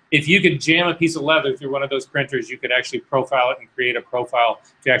instance, if you could jam a piece of leather through one of those printers, you could actually profile it and create a profile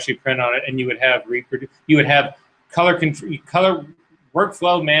to actually print on it, and you would have color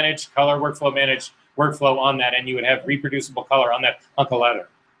workflow managed workflow on that, and you would have reproducible color on that hunk of leather.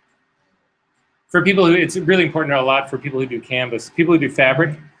 For people who, it's really important a lot for people who do canvas. People who do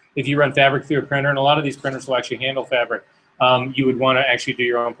fabric, if you run fabric through a printer, and a lot of these printers will actually handle fabric, you would want to actually do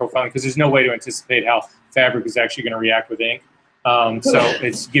your own profiling because there's no way to anticipate how fabric is actually going to react with ink. So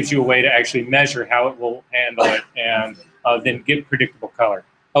it gives you a way to actually measure how it will handle it and then get predictable color.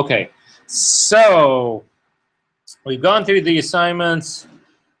 Okay, so we've gone through the assignments.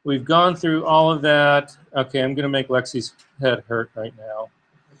 We've gone through all of that. Okay, I'm going to make Lexi's head hurt right now.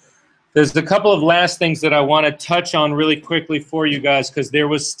 There's a couple of last things that I want to touch on really quickly for you guys because there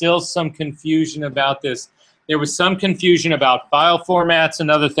was still some confusion about this. there was some confusion about file formats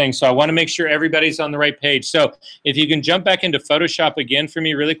and other things, so I want to make sure everybody's on the right page. So if you can jump back into Photoshop again for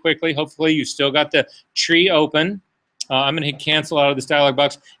me really quickly, hopefully you still got the tree open. I'm going to hit cancel out of this dialog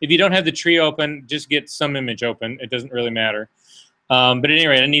box. If you don't have the tree open, just get some image open. It doesn't really matter. But at any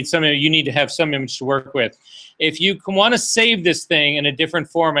rate, you need to have some image to work with. If you want to save this thing in a different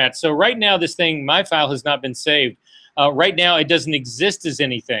format, so right now this thing, my file has not been saved. Right now it doesn't exist as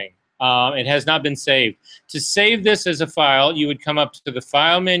anything. It has not been saved. To save this as a file, you would come up to the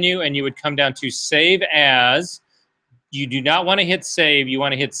File menu and you would come down to Save As. You do not want to hit Save. You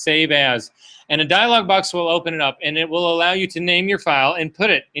want to hit Save As. And a dialog box will open it up, and it will allow you to name your file and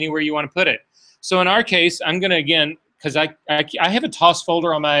put it anywhere you want to put it. So in our case, I'm going to, again, because I have a TOS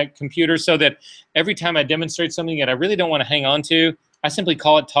folder on my computer so that every time I demonstrate something that I really don't want to hang on to, I simply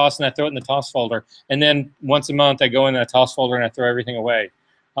call it TOS and I throw it in the TOS folder. And then once a month, I go in that TOS folder and I throw everything away.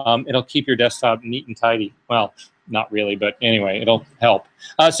 It'll keep your desktop neat and tidy. Well, not really, but anyway, it'll help.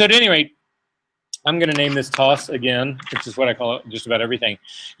 So at any rate, I'm going to name this TOS again, which is what I call it just about everything.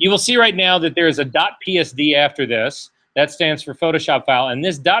 You will see right now that there is a .psd after this. That stands for Photoshop file. And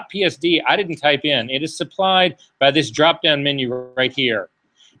this .psd, I didn't type in. It is supplied by this drop-down menu right here.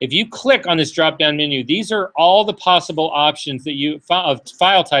 If you click on this drop-down menu, these are all the possible options that of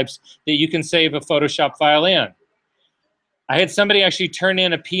file types that you can save a Photoshop file in. I had somebody actually turn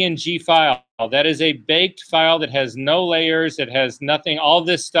in a PNG file. That is a baked file that has no layers, it has nothing. All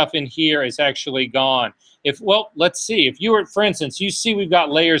this stuff in here is actually gone. Well, let's see. If you were, for instance, you see we've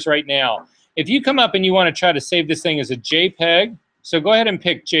got layers right now. If you come up and you want to try to save this thing as a JPEG, so go ahead and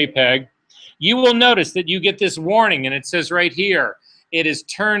pick JPEG, you will notice that you get this warning, and it says right here, it has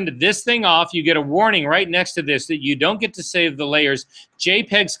turned this thing off. You get a warning right next to this that you don't get to save the layers.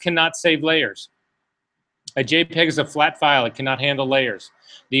 JPEGs cannot save layers. A JPEG is a flat file. It cannot handle layers.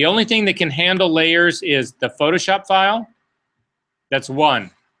 The only thing that can handle layers is the Photoshop file. That's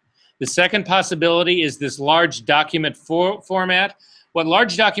one. The second possibility is this large document format. What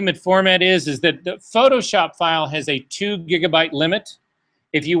large document format is that the Photoshop file has a 2 GB limit.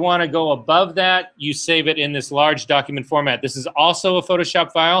 If you want to go above that, you save it in this large document format. This is also a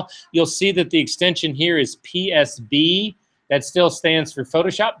Photoshop file. You'll see that the extension here is PSB. That still stands for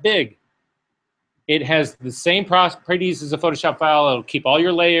Photoshop Big. It has the same properties as a Photoshop file. It'll keep all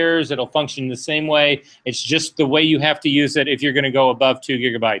your layers. It'll function the same way. It's just the way you have to use it if you're going to go above 2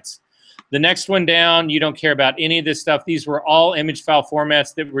 GB. The next one down, you don't care about any of this stuff. These were all image file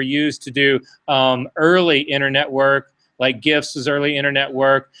formats that were used to do early internet work, like GIFs is early internet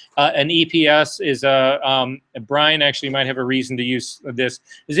work. An EPS is Brian actually might have a reason to use this.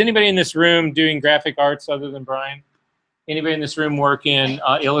 Is anybody in this room doing graphic arts other than Brian? Anybody in this room work in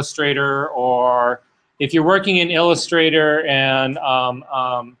Illustrator? Or if you're working in Illustrator, and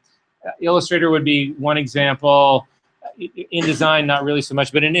Illustrator would be one example. InDesign, not really so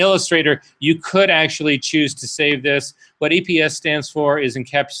much, but in Illustrator, you could actually choose to save this. What EPS stands for is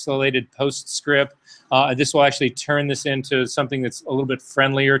Encapsulated Postscript. This will actually turn this into something that's a little bit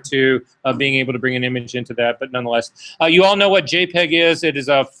friendlier to being able to bring an image into that, but nonetheless. You all know what JPEG is. It is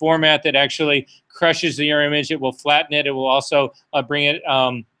a format that actually crushes your image. It will flatten it. It will also bring it,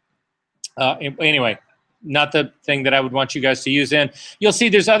 anyway, not the thing that I would want you guys to use in. You'll see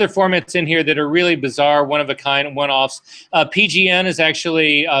there's other formats in here that are really bizarre, one of a kind, one-offs. PGN is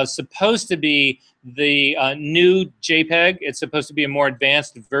actually supposed to be the new JPEG. It's supposed to be a more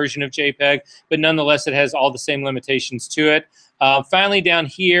advanced version of JPEG, but nonetheless, it has all the same limitations to it. Finally, down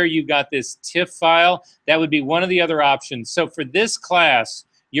here, you've got this TIFF file. That would be one of the other options. So for this class,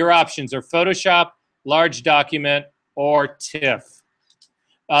 your options are Photoshop, large document, or TIFF.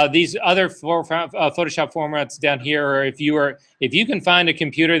 These other Photoshop formats down here, or if you can find a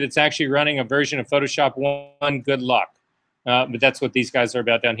computer that's actually running a version of Photoshop 1, good luck. But that's what these guys are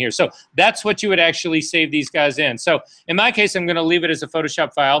about down here. So that's what you would actually save these guys in. So in my case, I'm going to leave it as a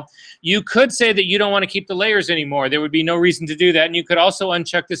Photoshop file. You could say that you don't want to keep the layers anymore. There would be no reason to do that. And you could also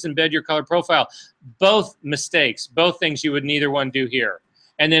uncheck this, embed your color profile. Both mistakes, both things you would neither one do here.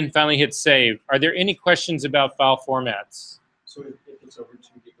 And then finally hit save. Are there any questions about file formats? So if it's over 2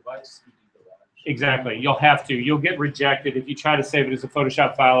 GB, you do the large. Exactly. You'll have to. You'll get rejected. If you try to save it as a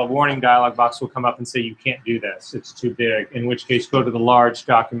Photoshop file, a warning dialog box will come up and say you can't do this. It's too big, in which case go to the large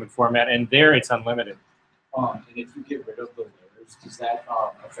document format, and there it's unlimited. And if you get rid of the layers, does that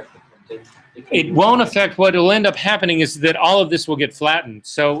affect the printing? It won't affect. What will end up happening is that all of this will get flattened.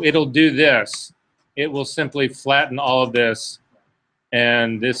 So it'll do this. It will simply flatten all of this,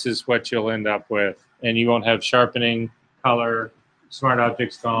 and this is what you'll end up with. And you won't have sharpening, color, smart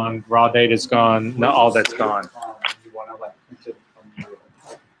objects gone, raw data's gone, no, all that's gone. You want to like print it from your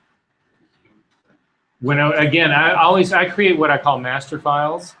I create what I call master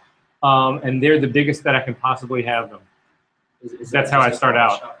files, and they're the biggest that I can possibly have them. That's how I start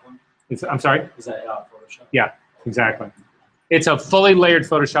out. I'm sorry? Is that Photoshop? Yeah, exactly. It's a fully layered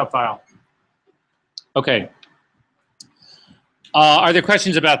Photoshop file. Okay. Are there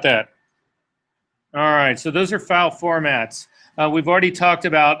questions about that? All right, so those are file formats. We've already talked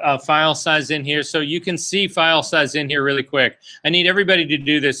about file size in here, so you can see file size in here really quick. I need everybody to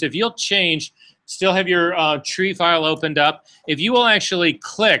do this. If you'll change, still have your tree file opened up. If you will actually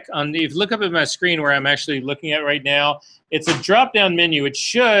click on, if you look up at my screen where I'm actually looking at right now, it's a drop-down menu. It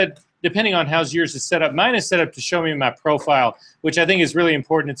should, depending on how yours is set up. Mine is set up to show me my profile, which I think is really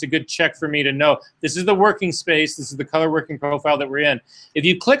important. It's a good check for me to know. This is the working space. This is the color working profile that we're in. If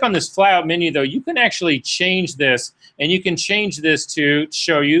you click on this flyout menu, though, you can actually change this, and you can change this to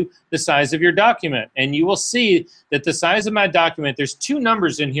show you the size of your document. And you will see that the size of my document, there's two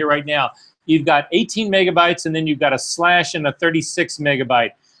numbers in here right now. You've got 18 megabytes, and then you've got a slash and a 36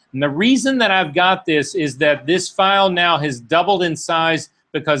 megabyte. And the reason that I've got this is that this file now has doubled in size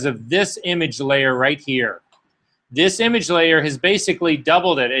because of this image layer right here. This image layer has basically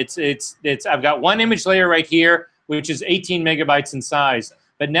doubled it. I've got one image layer right here, which is 18 megabytes in size.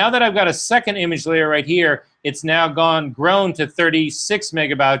 But now that I've got a second image layer right here, it's now grown to 36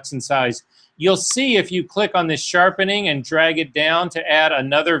 megabytes in size. You'll see if you click on this sharpening and drag it down to add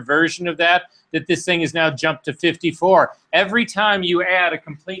another version of that this thing is now jumped to 54. Every time you add a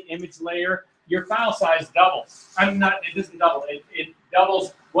complete image layer, your file size doubles. It doesn't double. It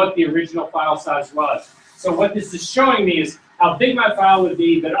doubles what the original file size was. So what this is showing me is how big my file would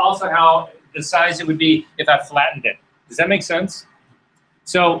be, but also how the size it would be if I flattened it. Does that make sense?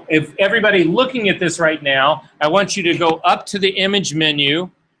 So if everybody looking at this right now, I want you to go up to the image menu,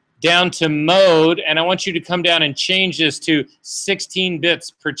 down to mode, and I want you to come down and change this to 16 bits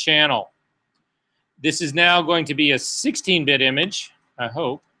per channel. This is now going to be a 16-bit image, I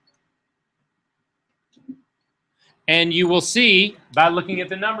hope. And you will see, by looking at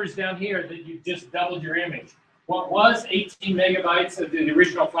the numbers down here, that you've just doubled your image. What was 18 megabytes of the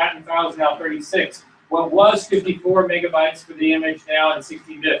original flattened file is now 36. What was 54 megabytes for the image now in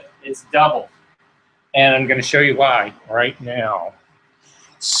 16-bit, it's double. And I'm going to show you why right now.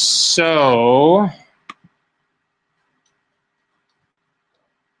 So,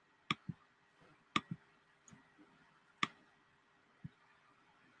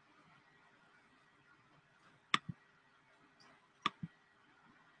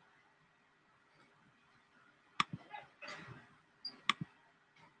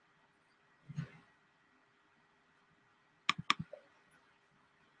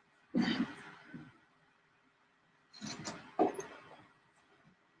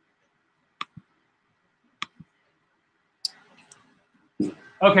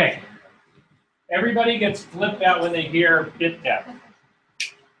 okay, everybody gets flipped out when they hear bit depth.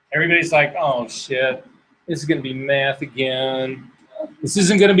 Everybody's like, oh shit, this is gonna be math again. This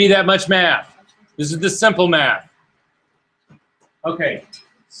isn't gonna be that much math. This is the simple math. Okay,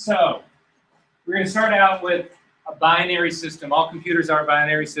 so we're gonna start out with a binary system. All computers are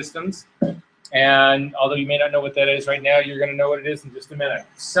binary systems. And although you may not know what that is right now, you're gonna know what it is in just a minute.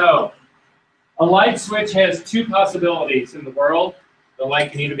 So, a light switch has two possibilities in the world. The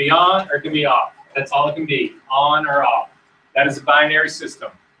light can either be on or it can be off. That's all it can be, on or off. That is a binary system.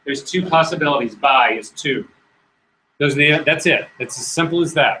 There's two possibilities. Bi is two. That's it. It's as simple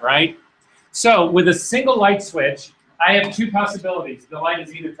as that, right? So with a single light switch, I have two possibilities. The light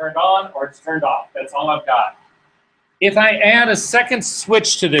is either turned on or it's turned off. That's all I've got. If I add a second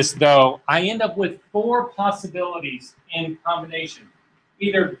switch to this, though, I end up with four possibilities in combination.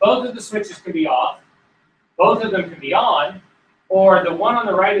 Either both of the switches can be off, both of them can be on, or the one on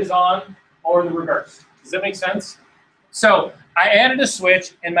the right is on, or the reverse. Does that make sense? So I added a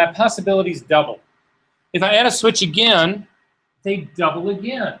switch, and my possibilities double. If I add a switch again, they double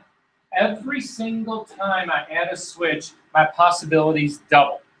again. Every single time I add a switch, my possibilities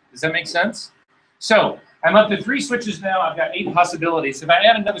double. Does that make sense? So I'm up to 3 switches now. I've got 8 possibilities. If I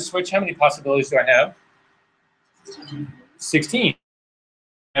add another switch, how many possibilities do I have? 16.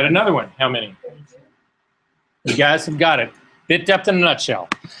 Add another one. How many? You guys have got it. Bit depth in a nutshell.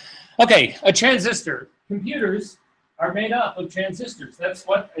 Okay, a transistor. Computers are made up of transistors. That's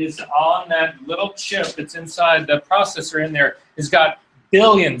what is on that little chip that's inside the processor in there. It's got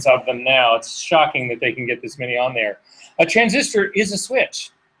billions of them now. It's shocking that they can get this many on there. A transistor is a switch.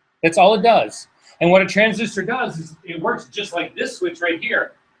 That's all it does. And what a transistor does is it works just like this switch right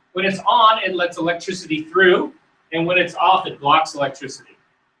here. When it's on, it lets electricity through, and when it's off, it blocks electricity.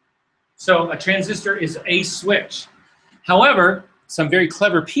 So a transistor is a switch. However, some very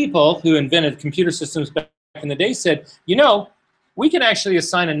clever people who invented computer systems back in the day said, you know, we can actually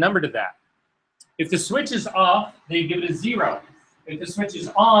assign a number to that. If the switch is off, they give it a 0. If the switch is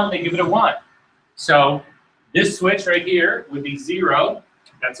on, they give it a 1. So this switch right here would be 0.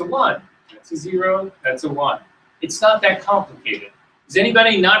 That's a 1. That's a 0. That's a 1. It's not that complicated. Is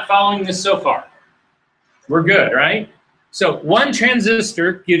anybody not following this so far? We're good, right? So one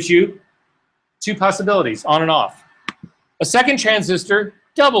transistor gives you 2 possibilities, on and off. A second transistor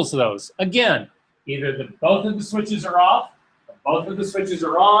doubles those. Again, either both of the switches are off, or both of the switches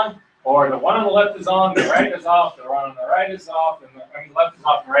are on, or the one on the left is on, the right is off, the one on the right is off, and the left is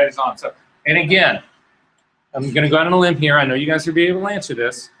off, and the right is on. So, and again, I'm going to go out on a limb here. I know you guys will be able to answer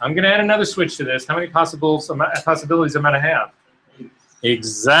this. I'm going to add another switch to this. How many possibilities am I going to have?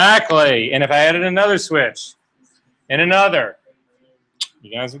 Exactly. And if I added another switch and another,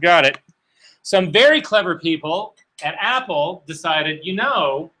 you guys have got it. Some very clever people at Apple decided, you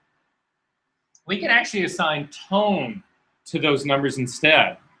know, we can actually assign tone to those numbers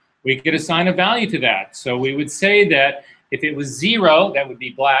instead. We could assign a value to that. So we would say that if it was 0, that would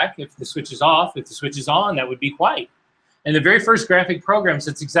be black. If the switch is off, if the switch is on, that would be white. And the very first graphic programs,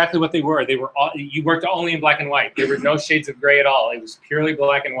 that's exactly what they were. They were all, you worked only in black and white. There were no shades of gray at all. It was purely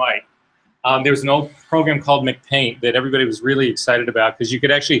black and white. There was an old program called McPaint that everybody was really excited about because you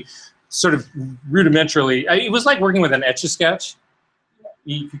could actually sort of rudimentarily, it was like working with an Etch-a-Sketch.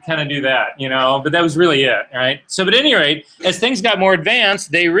 You could kind of do that, you know, but that was really it, right? So, but at any rate, as things got more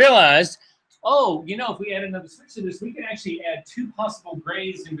advanced, they realized, oh, you know, if we add another switch to this, we can actually add 2 possible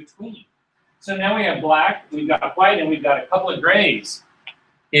grays in between. So now we have black, we've got white, and we've got a couple of grays.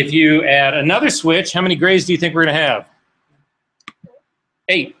 If you add another switch, how many grays do you think we're going to have?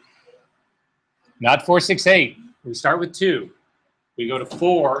 8. Not 4, 6, 8. We start with 2. We go to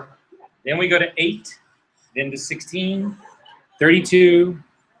 4. Then we go to 8. Then to 16. 32.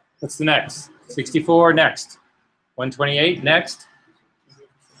 What's the next? 64. Next. 128. Next.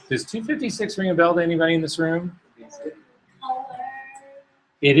 Does 256 ring a bell to anybody in this room?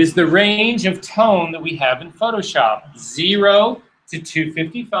 It is the range of tone that we have in Photoshop. 0 to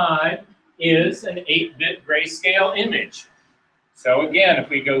 255 is an 8-bit grayscale image. So again, if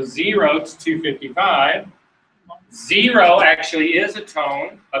we go 0 to 255, 0 actually is a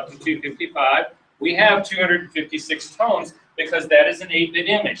tone up to 255. We have 256 tones because that is an 8-bit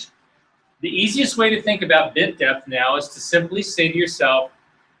image. The easiest way to think about bit depth now is to simply say to yourself,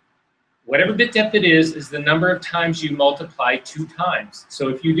 whatever bit depth it is the number of times you multiply 2 times. So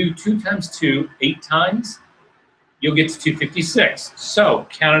if you do 2 times 2, 8 times, you'll get to 256. So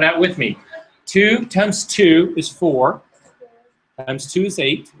count it out with me. 2 times 2 is 4, times 2 is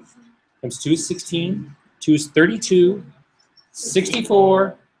 8, times 2 is 16, 2 is 32,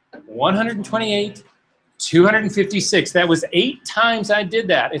 64, 128, 256. That was 8 times I did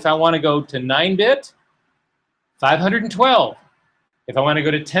that. If I want to go to 9-bit, 512. If I want to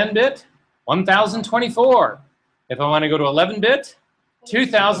go to 10-bit, 1024. If I want to go to 11-bit,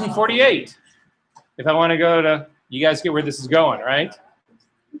 2048. If I want to go to, you guys get where this is going, right?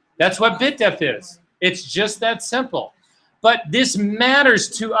 That's what bit depth is. It's just that simple. But this matters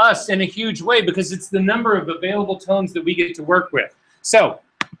to us in a huge way because it's the number of available tones that we get to work with. So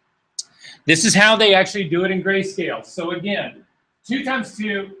this is how they actually do it in grayscale. So again, 2 times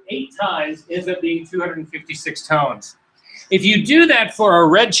 2, 8 times ends up being 256 tones. If you do that for a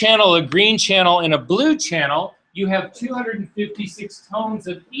red channel, a green channel, and a blue channel, you have 256 tones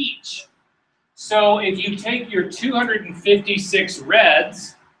of each. So if you take your 256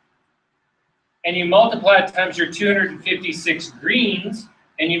 reds and you multiply it times your 256 greens,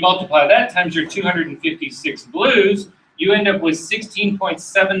 and you multiply that times your 256 blues, you end up with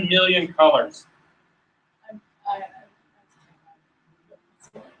 16.7 million colors.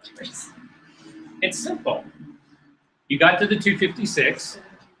 It's simple. You got to the 256.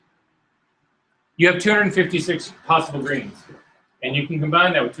 You have 256 possible greens. And you can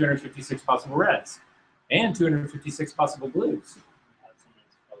combine that with 256 possible reds and 256 possible blues.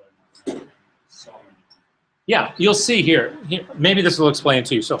 Yeah, you'll see here. Maybe this will explain it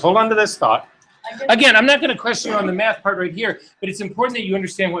to you. So hold on to this thought. Again, I'm not going to question you on the math part right here, but it's important that you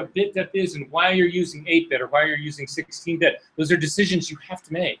understand what bit depth is and why you're using 8-bit or why you're using 16-bit. Those are decisions you have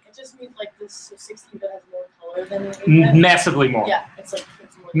to make. It just means like this 16-bit has more color than 8-bit. Massively more. Yeah, it's like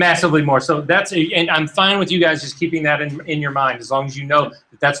it's more. Massively more. So that's, and I'm fine with you guys just keeping that in your mind as long as you know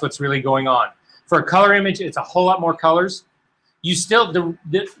that that's what's really going on. For a color image, it's a whole lot more colors. You still,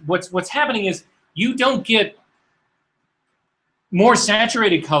 what's happening is you don't get more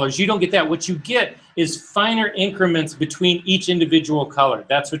saturated colors. You don't get that. What you get is finer increments between each individual color.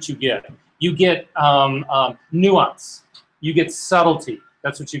 That's what you get. You get nuance. You get subtlety.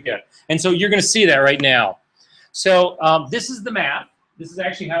 That's what you get. And so you're going to see that right now. So this is the math. This is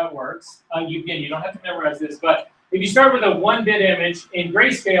actually how it works. Again, you don't have to memorize this, but if you start with a 1-bit image, in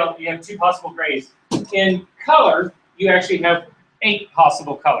grayscale, you have 2 possible grays. In color, you actually have 8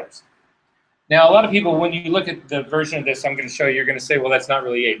 possible colors. Now, a lot of people, when you look at the version of this I'm going to show you, you're going to say, well, that's not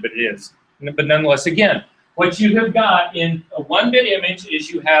really 8, but it is. But nonetheless, again, what you have got in a 1-bit image is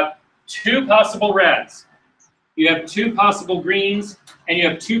you have 2 possible reds, you have 2 possible greens, and you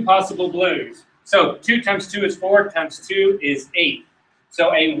have 2 possible blues. So 2 times 2 is 4, times 2 is 8.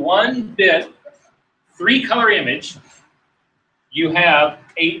 So a 1-bit 3-color image, you have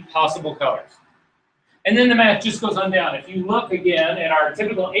 8 possible colors. And then the math just goes on down. If you look again at our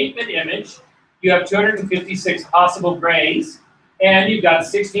typical 8-bit image, you have 256 possible grays, and you've got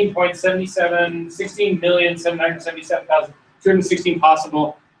 16,777,216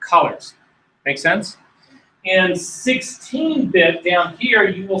 possible colors. Make sense? In 16-bit down here,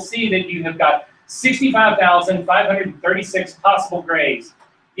 you will see that you have got 65,536 possible grays.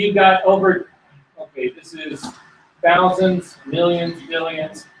 You've got over, okay, this is thousands, millions,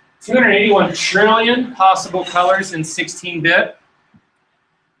 billions, 281 trillion possible colors in 16-bit.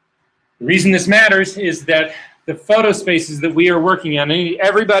 The reason this matters is that the photo spaces that we are working on, I need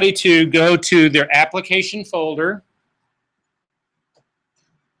everybody to go to their application folder.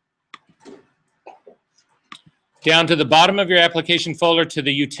 Down to the bottom of your application folder to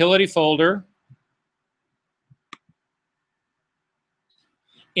the utility folder.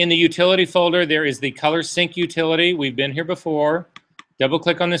 In the utility folder, there is the color sync utility. We've been here before. Double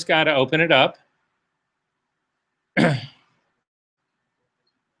click on this guy to open it up.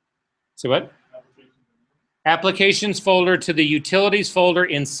 So what? Applications folder to the utilities folder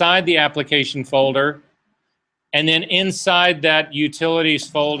inside the application folder. And then inside that utilities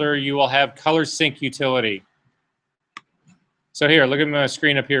folder, you will have color sync utility. So here, look at my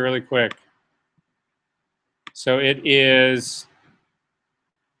screen up here really quick. So it is,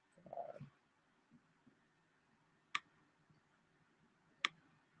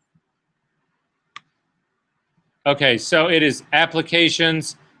 okay, so it is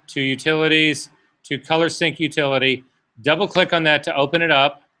applications to utilities to color sync utility. Double click on that to open it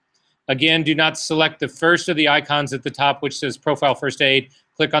up. Again, do not select the first of the icons at the top, which says Profile First Aid.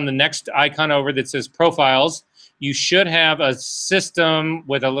 Click on the next icon over that says Profiles. You should have a system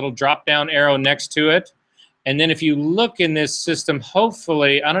with a little drop-down arrow next to it. And then if you look in this system,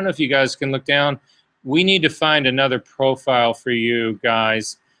 hopefully, I don't know if you guys can look down, we need to find another profile for you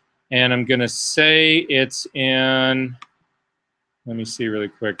guys. And I'm going to say it's in, let me see really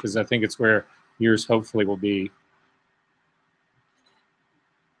quick, because I think it's where yours hopefully will be.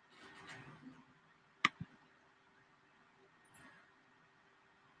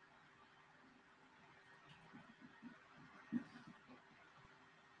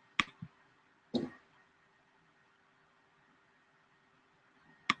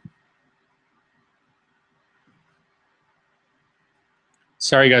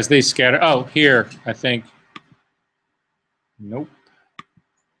 Sorry, guys, they scatter. Oh, here, I think. Nope.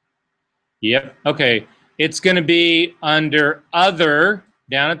 Yep, okay. It's going to be under Other,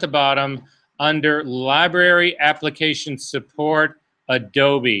 down at the bottom, under Library Application Support,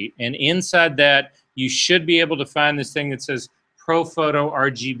 Adobe. And inside that, you should be able to find this thing that says ProPhoto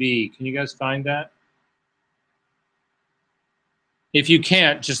RGB. Can you guys find that? If you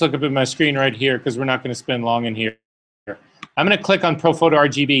can't, just look up at my screen right here, because we're not going to spend long in here. I'm going to click on ProPhoto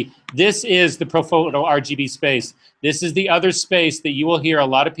RGB. This is the ProPhoto RGB space. This is the other space that you will hear a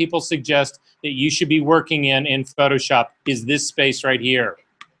lot of people suggest that you should be working in Photoshop, is this space right here.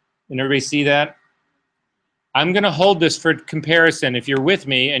 Can everybody see that? I'm going to hold this for comparison. If you're with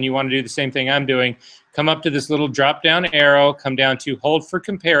me and you want to do the same thing I'm doing, come up to this little drop-down arrow, come down to Hold for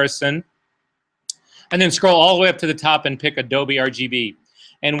Comparison, and then scroll all the way up to the top and pick Adobe RGB.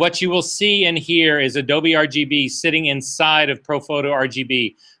 And what you will see in here is Adobe RGB sitting inside of ProPhoto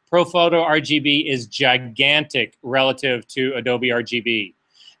RGB. ProPhoto RGB is gigantic relative to Adobe RGB.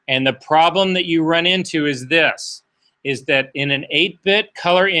 And the problem that you run into is this, is that in an 8-bit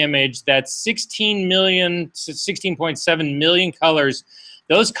color image, that's 16.7 million colors.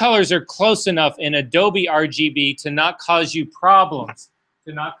 Those colors are close enough in Adobe RGB to not cause you problems,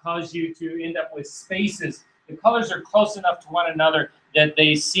 to not cause you to end up with spaces. The colors are close enough to one another that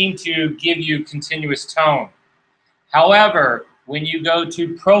they seem to give you continuous tone. However, when you go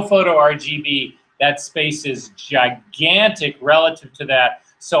to ProPhoto RGB, that space is gigantic relative to that.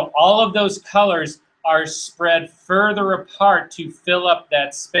 So all of those colors are spread further apart to fill up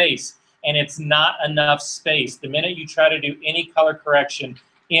that space, and it's not enough space. The minute you try to do any color correction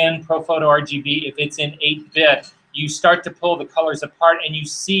in ProPhoto RGB, if it's in 8-bit, you start to pull the colors apart and you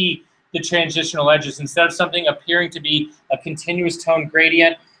see the transitional edges. Instead of something appearing to be a continuous tone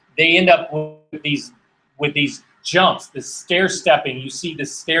gradient, they end up with these jumps, the stair-stepping. You see the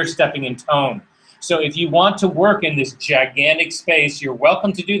stair-stepping in tone. So if you want to work in this gigantic space, you're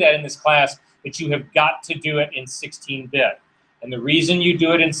welcome to do that in this class, but you have got to do it in 16-bit. And the reason you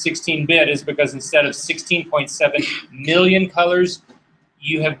do it in 16-bit is because instead of 16.7 million colors,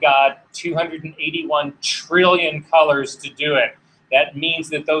 you have got 281 trillion colors to do it. That means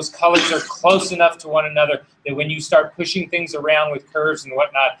that those colors are close enough to one another that when you start pushing things around with curves and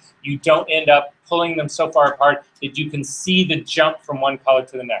whatnot, you don't end up pulling them so far apart that you can see the jump from one color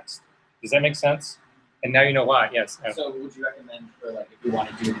to the next. Does that make sense? And now you know why, yes. So would you recommend for like if we want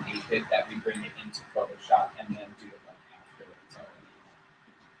to do an 8-bit that we bring it into Photoshop and then do it like after?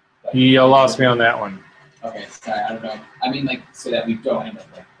 Like, You lost me on that one. Okay, sorry, I don't know. I mean like so that we don't end up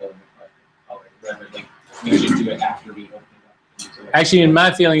like filling it like color, whatever. Like we should do it after we open it up. Actually, in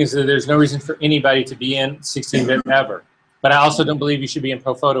my feeling is that there's no reason for anybody to be in 16-bit ever. But I also don't believe you should be in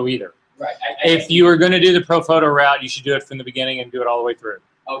ProPhoto either. Right. If you were going to do the ProPhoto route, you should do it from the beginning and do it all the way through.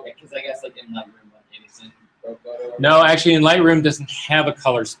 Okay, because I guess like in Lightroom, like it isn't ProPhoto. No, actually, in Lightroom doesn't have a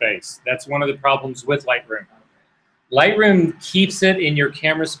color space. That's one of the problems with Lightroom. Lightroom keeps it in your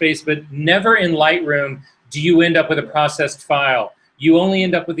camera space, but never in Lightroom do you end up with a processed file. You only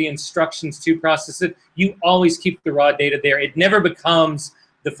end up with the instructions to process it. You always keep the raw data there. It never becomes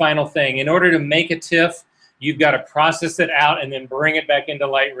the final thing. In order to make a TIFF, you've got to process it out and then bring it back into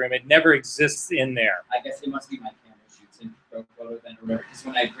Lightroom. It never exists in there. I guess it must be my camera shoots in ProPhoto then or whatever. Because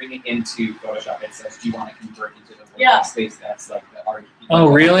when I bring it into Photoshop, it says, do you want to convert into the working space that's like the RGB? Oh,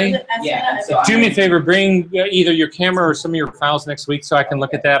 really? Yeah. So Do me a favor, bring either your camera or some of your files next week so I can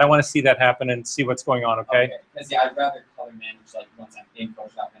look at that. I want to see that happen and see what's going on, okay? Because yeah, I'd rather color manage like once I'm in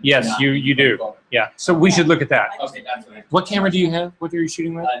Photoshop. And Yes, not you in do. ProPhoto. Yeah, so we should look at that. Okay, that's what I What camera do you have? What are you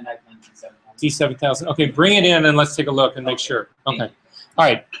shooting with? Nikon D7. D7000. Okay, bring it in and let's take a look and make sure. Okay. All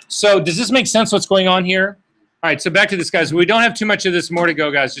right. So does this make sense what's going on here? All right, so back to this, guys. We don't have too much of this more to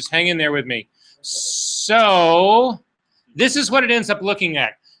go, guys. Just hang in there with me. So this is what it ends up looking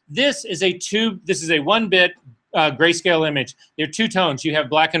at. This is a 1-bit grayscale image. There are 2 tones. You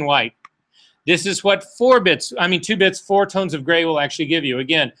have black and white. This is what 2 bits, 4 tones of gray will actually give you.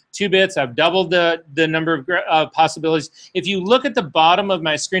 Again, 2 bits, I've doubled the number of possibilities. If you look at the bottom of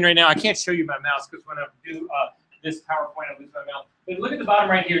my screen right now, I can't show you my mouse because when I do this PowerPoint, I lose my mouse. But look at the bottom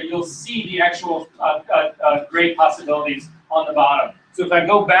right here, you'll see the actual gray possibilities on the bottom. So if I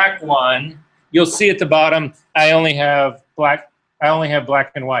go back one, you'll see at the bottom, I only have black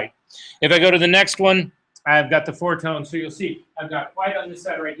and white. If I go to the next one, I've got the 4 tones. So you'll see I've got white on this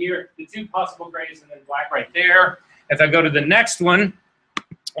side right here, the 2 possible grays, and then black right there. If I go to the next one,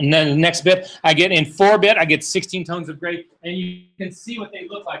 and then the next bit, I get in 4-bit, I get 16 tones of gray, and you can see what they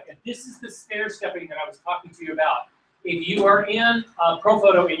look like. And this is the stair stepping that I was talking to you about. If you are in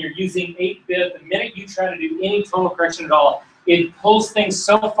ProPhoto and you're using 8-bit, the minute you try to do any tonal correction at all, it pulls things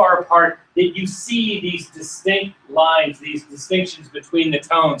so far apart that you see these distinct lines, these distinctions between the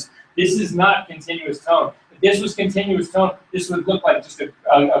tones. This is not continuous tone. If this was continuous tone, this would look like just a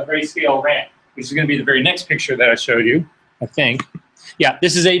grayscale ramp, which is going to be the very next picture that I showed you, I think. Yeah,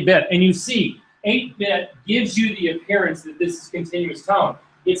 this is 8-bit. And you see, 8-bit gives you the appearance that this is continuous tone.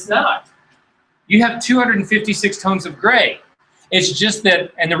 It's not. You have 256 tones of gray. It's just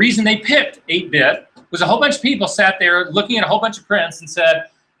that, and the reason they picked 8-bit was a whole bunch of people sat there looking at a whole bunch of prints and said,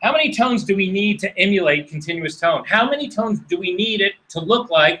 how many tones do we need to emulate continuous tone? How many tones do we need it to look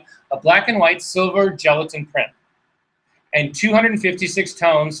like a black and white silver gelatin print? And 256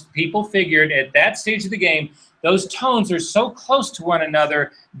 tones, people figured at that stage of the game, those tones are so close to one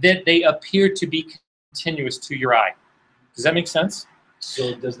another that they appear to be continuous to your eye. Does that make sense?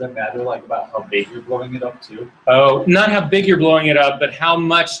 So does that matter, like, about how big you're blowing it up too? Oh, not how big you're blowing it up, but how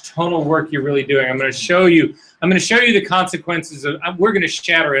much tonal work you're really doing. I'm going to show you the consequences of. We're going to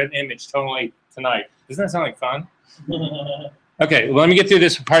shatter an image tonally tonight. Doesn't that sound like fun? Okay, well, let me get through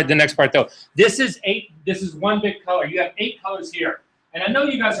this part. The next part, though. This is 1-bit color. You have 8 colors here, and I know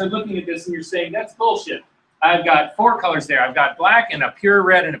you guys are looking at this and you're saying that's bullshit. I've got 4 colors there. I've got black and a pure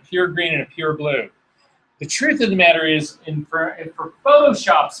red and a pure green and a pure blue. The truth of the matter is, for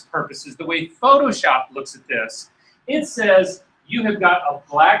Photoshop's purposes, the way Photoshop looks at this, it says you have got a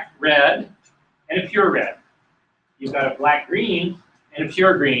black red and a pure red. You've got a black green and a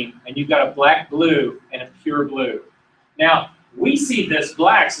pure green, and you've got a black blue and a pure blue. Now, we see this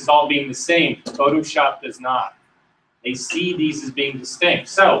blacks as all being the same. Photoshop does not. They see these as being distinct.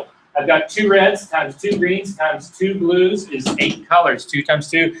 So I've got 2 reds times 2 greens times 2 blues is 8 colors. 2 times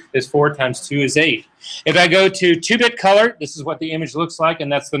 2 is 4 times 2 is 8. If I go to 2-bit color, this is what the image looks like,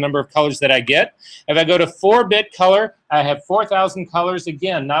 and that's the number of colors that I get. If I go to 4-bit color, I have 4,000 colors.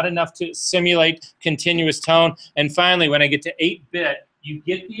 Again, not enough to simulate continuous tone. And finally, when I get to 8-bit, you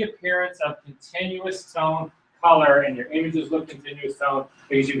get the appearance of continuous tone color, and your images look continuous tone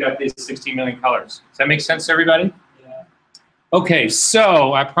because you've got these 16 million colors. Does that make sense to everybody? Yeah. Okay,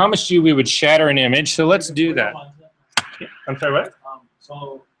 so I promised you we would shatter an image, so let's do that. I'm sorry, what?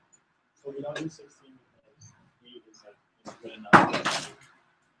 So we don't do 16 because 8 is good enough.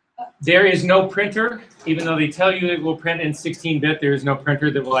 There is no printer, even though they tell you it will print in 16-bit, there is no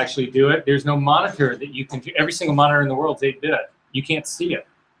printer that will actually do it. There's no monitor that you can do. Every single monitor in the world is 8-bit. You can't see it.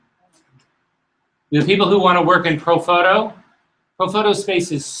 The people who want to work in ProPhoto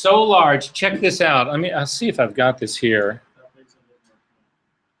space is so large. Check this out. I'll see if I've got this here.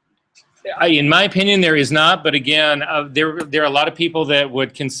 In my opinion, there is not, but again, there are a lot of people that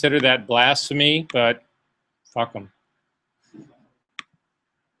would consider that blasphemy, but fuck them.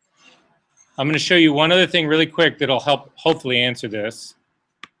 I'm going to show you one other thing really quick that'll help hopefully answer this.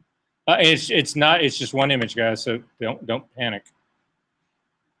 It's just one image, guys, so don't panic.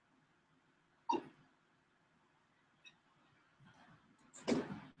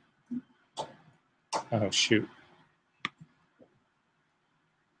 Oh, shoot.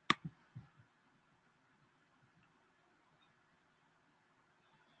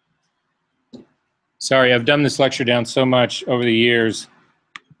 Sorry, I've dumbed this lecture down so much over the years.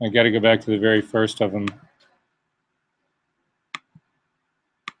 I got to go back to the very first of them.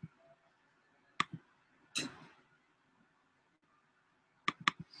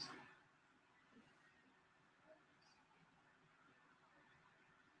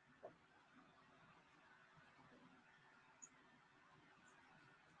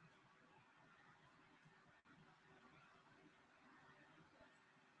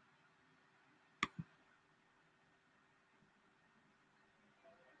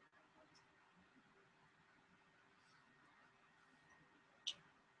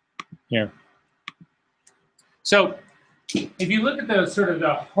 Here. So if you look at the sort of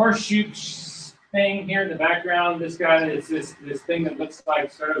the horseshoe thing here in the background, this guy is this thing that looks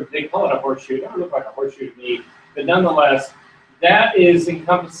like sort of, they call it a horseshoe. It doesn't look like a horseshoe to me, but nonetheless, that is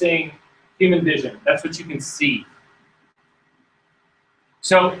encompassing human vision. That's what you can see.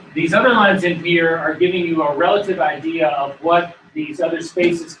 So these other lines in here are giving you a relative idea of what these other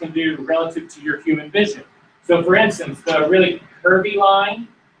spaces can do relative to your human vision. So for instance, the really curvy line,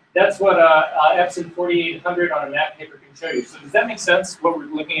 that's what Epson 4800 on a map paper can show you. So does that make sense, what we're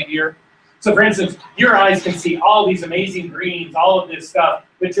looking at here? So for instance, your eyes can see all these amazing greens, all of this stuff,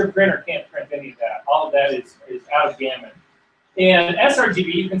 but your printer can't print any of that. All of that is out of gamut. And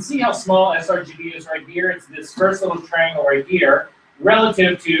sRGB, you can see how small sRGB is right here. It's this first little triangle right here,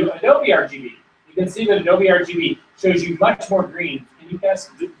 relative to Adobe RGB. You can see that Adobe RGB shows you much more green. Can you guys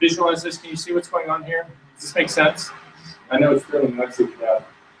visualize this? Can you see what's going on here? Does this make sense? I know it's really messy with that.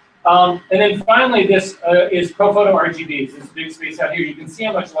 And then finally, this is ProPhoto RGB. This big space out here. You can see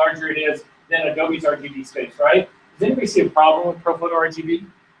how much larger it is than Adobe's RGB space, right? Does anybody see a problem with ProPhoto RGB?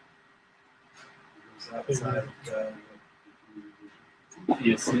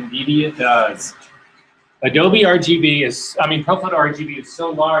 Yes, indeed it does. Adobe RGB is, ProPhoto RGB is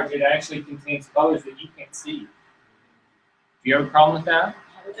so large it actually contains colors that you can't see. Do you have a problem with that?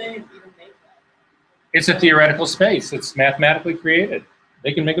 How did they even make that? It's a theoretical space. It's mathematically created.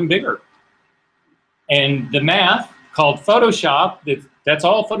 They can make them bigger. And the math called Photoshop, that's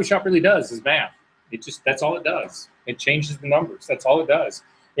all Photoshop really does is math. That's all it does. It changes the numbers. That's all it does.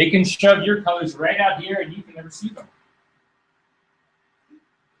 It can shove your colors right out here and you can never see them.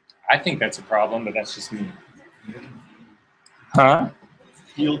 I think that's a problem, but that's just me. Huh?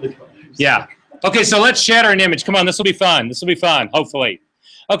 Feel the colors. Yeah. Okay, so let's shatter an image. Come on, this will be fun. This will be fun, hopefully.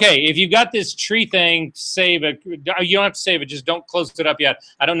 Okay, if you've got this tree thing, save it. You don't have to save it, just don't close it up yet.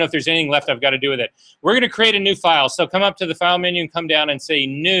 I don't know if there's anything left I've got to do with it. We're going to create a new file. So come up to the file menu and come down and say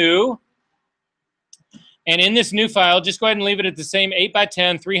new. And in this new file, just go ahead and leave it at the same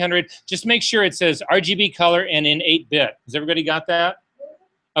 8x10, 300. Just make sure it says RGB color and in 8-bit. Has everybody got that?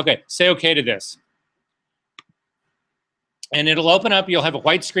 Okay, say okay to this. And it'll open up. You'll have a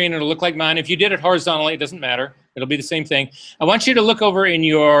white screen. It'll look like mine. If you did it horizontally, it doesn't matter. It'll be the same thing. I want you to look over in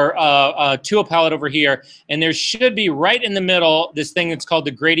your tool palette over here, and there should be right in the middle this thing that's called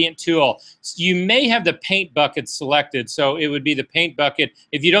the gradient tool. So you may have the paint bucket selected, so it would be the paint bucket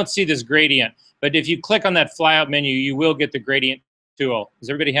if you don't see this gradient. But if you click on that flyout menu, you will get the gradient tool. Does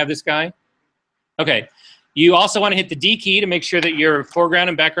everybody have this guy? Okay. You also want to hit the D key to make sure that your foreground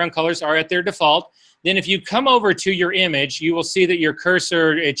and background colors are at their default. Then if you come over to your image, you will see that your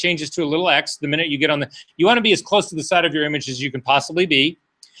cursor, it changes to a little X the minute you get on the, you want to be as close to the side of your image as you can possibly be.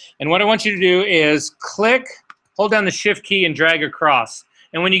 And what I want you to do is click, hold down the Shift key and drag across.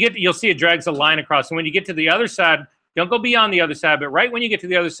 And when you get, you'll see it drags a line across. And when you get to the other side, don't go beyond the other side, but right when you get to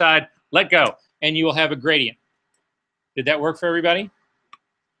the other side, let go, and you will have a gradient. Did that work for everybody?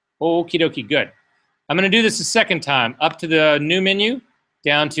 Okie dokie, good. I'm going to do this a second time. Up to the new menu,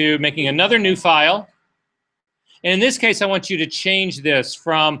 down to making another new file. And in this case, I want you to change this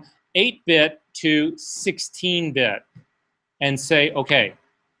from 8-bit to 16-bit and say, okay.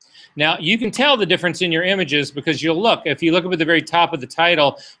 Now, you can tell the difference in your images because you'll look. If you look up at the very top of the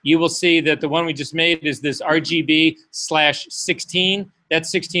title, you will see that the one we just made is this RGB/16. That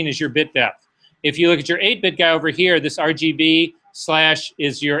 16 is your bit depth. If you look at your 8-bit guy over here, this RGB/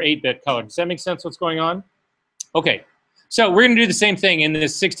 is your 8-bit color. Does that make sense what's going on? Okay. So we're going to do the same thing in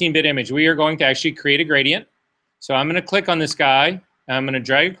this 16-bit image. We are going to actually create a gradient. So I'm going to click on this guy. I'm going to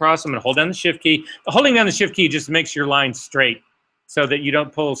drag across. I'm going to hold down the Shift key. Holding down the Shift key just makes your line straight so that you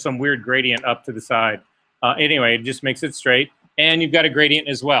don't pull some weird gradient up to the side. Anyway, it just makes it straight. And you've got a gradient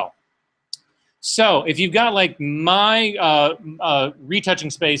as well. So if you've got like my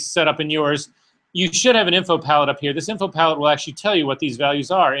retouching space set up in yours, you should have an info palette up here. This info palette will actually tell you what these values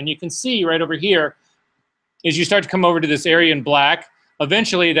are. And you can see right over here, as you start to come over to this area in black,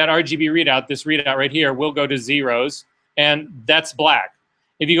 eventually that RGB readout, this readout right here, will go to zeros, and that's black.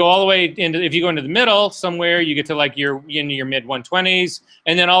 If you go all the way into, if you go into the middle somewhere, you get to like your mid 120s,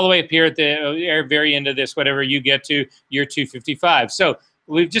 and then all the way up here at the very end of this, whatever you get to, your 255. So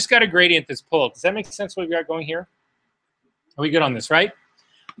we've just got a gradient that's pulled. Does that make sense what we've got going here? Are we good on this, right?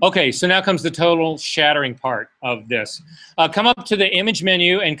 Okay, so now comes the total shattering part of this. Come up to the image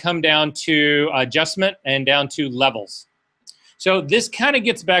menu and come down to adjustment and down to levels. So this kind of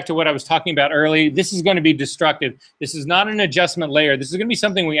gets back to what I was talking about earlier. This is going to be destructive. This is not an adjustment layer. This is going to be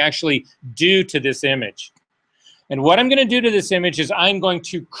something we actually do to this image. And what I'm going to do to this image is I'm going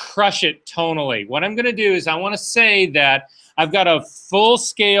to crush it tonally. What I'm going to do is I want to say that I've got a full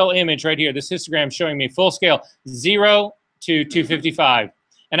scale image right here. This histogram showing me full scale 0 to 255.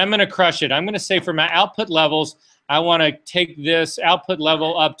 And I'm going to crush it. I'm going to say for my output levels, I want to take this output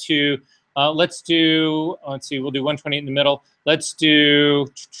level up to, let's see, we'll do 128 in the middle. Let's do,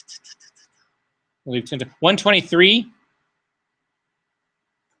 we'll leave 123.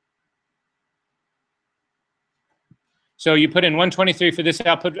 So you put in 123 for this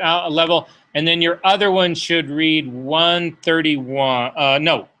output level, and then your other one should read 131,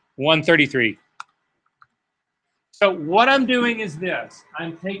 no, 133. So what I'm doing is this.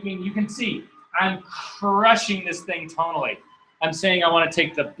 I'm taking, you can see, I'm crushing this thing tonally. I'm saying I want to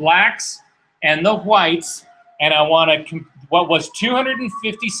take the blacks and the whites, and I want to, what was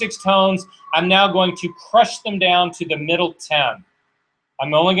 256 tones, I'm now going to crush them down to the middle 10.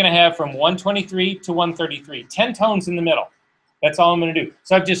 I'm only going to have from 123 to 133, 10 tones in the middle. That's all I'm going to do.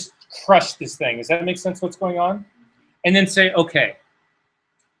 So I've just crushed this thing. Does that make sense what's going on? And then say, okay.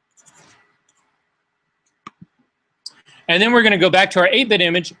 And then we're going to go back to our 8-bit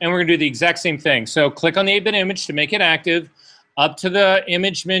image, and we're going to do the exact same thing. So click on the 8-bit image to make it active, up to the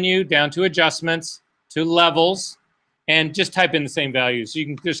image menu, down to adjustments, to levels, and just type in the same values. So you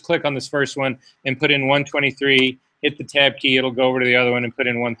can just click on this first one and put in 123, hit the tab key, it'll go over to the other one and put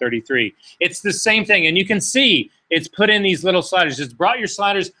in 133. It's the same thing, and you can see it's put in these little sliders. It's brought your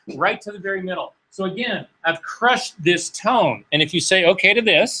sliders right to the very middle. So again, I've crushed this tone, and if you say okay to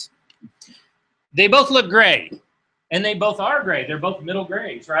this, they both look gray. And they both are gray. They're both middle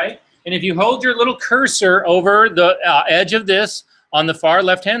grays, right? And if you hold your little cursor over the edge of this on the far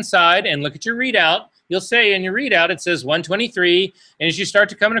left-hand side and look at your readout, you'll say in your readout it says 123. And as you start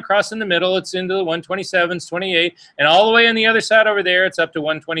to come across in the middle, it's into the 127s, 28. And all the way on the other side over there, it's up to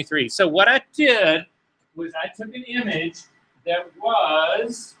 123. So what I did was I took an image that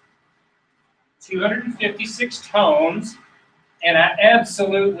was 256 tones, and I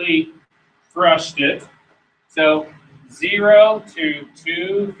absolutely crushed it. So 0 to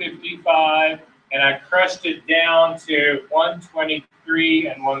 255, and I crushed it down to 123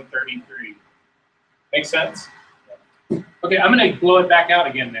 and 133. Make sense? Okay, I'm going to blow it back out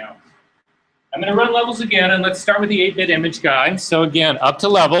again now. I'm going to run levels again, and let's start with the 8-bit image guy. So again, up to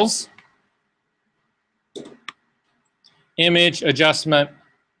levels, image, adjustment,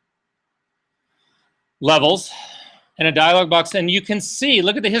 levels, and a dialog box. And you can see,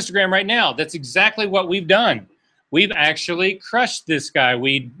 look at the histogram right now. That's exactly what we've done. We've actually crushed this guy.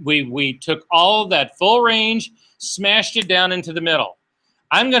 We took all of that full range, smashed it down into the middle.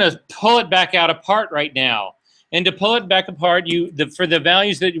 I'm going to pull it back out apart right now. And to pull it back apart, for the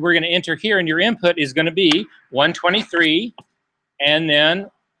values that we're going to enter here, and your input is going to be 123, and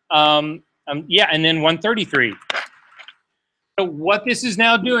then and then 133. So what this is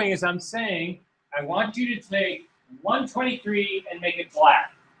now doing is I'm saying, I want you to take 123 and make it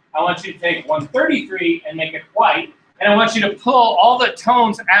black. I want you to take 133 and make it white. And I want you to pull all the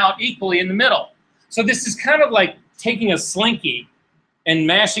tones out equally in the middle. So this is kind of like taking a slinky and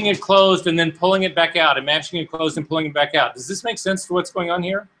mashing it closed and then pulling it back out and mashing it closed and pulling it back out. Does this make sense to what's going on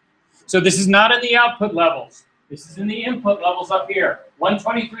here? So this is not in the output levels. This is in the input levels up here.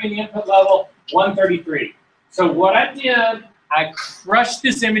 123 in the input level, 133. So what I did, I crushed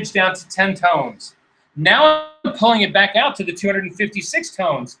this image down to 10 tones. Now I'm pulling it back out to the 256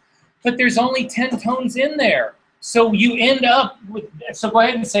 tones, but there's only 10 tones in there. So you end up with, so go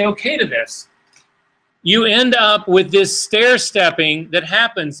ahead and say okay to this. You end up with this stair-stepping that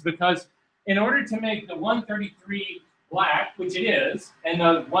happens because in order to make the 133 black, which it is, and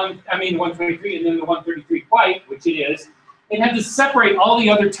the 123 and then the 133 white, which it is, it had to separate all the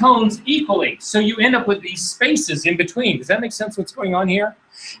other tones equally. So you end up with these spaces in between. Does that make sense what's going on here?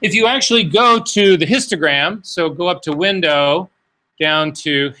 If you actually go to the histogram, so go up to Window, down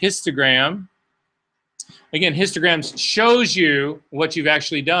to Histogram. Again, histograms shows you what you've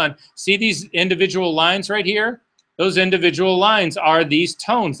actually done. See these individual lines right here? Those individual lines are these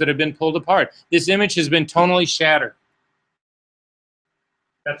tones that have been pulled apart. This image has been tonally shattered.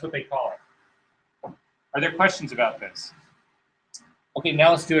 That's what they call it. Are there questions about this? Okay,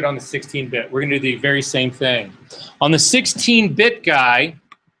 now let's do it on the 16-bit. We're going to do the very same thing. On the 16-bit guy,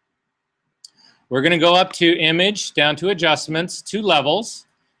 we're going to go up to Image, down to Adjustments, to Levels,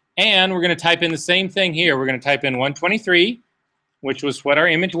 and we're going to type in the same thing here. We're going to type in 123, which was what our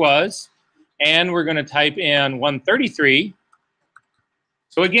image was, and we're going to type in 133.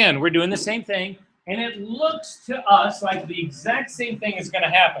 So again, we're doing the same thing, and it looks to us like the exact same thing is going to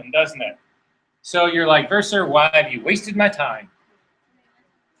happen, doesn't it? So you're like, Verser, why have you wasted my time?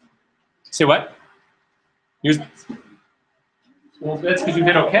 Say what? Well, that's because you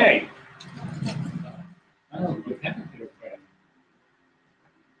hit OK. Oh, you haven't hit OK.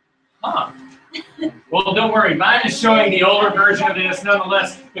 Huh. Well, don't worry. Mine is showing the older version of this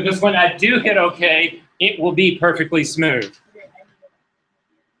nonetheless, because when I do hit OK, it will be perfectly smooth.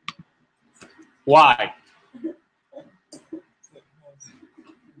 Why?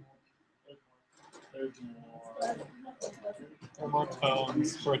 More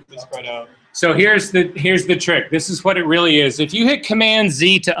tones for it to spread out. So here's the trick. This is what it really is. If you hit Command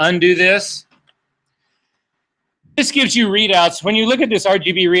Z to undo this, this gives you readouts. When you look at this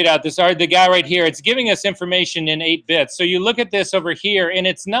RGB readout, the guy right here, it's giving us information in 8 bits. So you look at this over here, and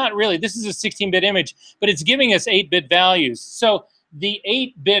it's not really, this is a 16-bit image, but it's giving us 8-bit values. So the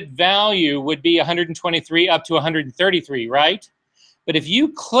 8-bit value would be 123 up to 133, right? But if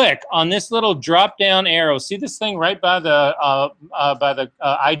you click on this little drop-down arrow, see this thing right by the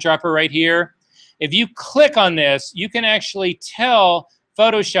eyedropper right here? If you click on this, you can actually tell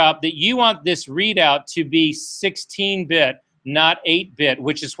Photoshop that you want this readout to be 16-bit, not 8-bit,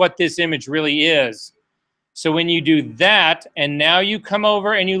 which is what this image really is. So when you do that, and now you come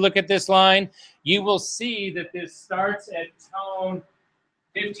over and you look at this line, you will see that this starts at tone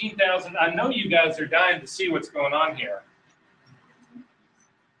 15,000. I know you guys are dying to see what's going on here.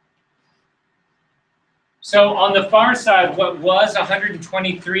 So on the far side, what was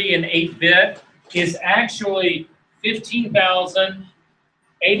 123 in 8-bit is actually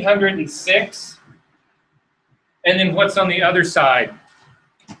 15,806. And then what's on the other side?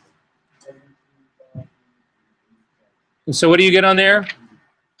 And so what do you get on there?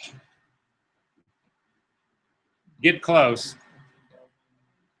 Get close.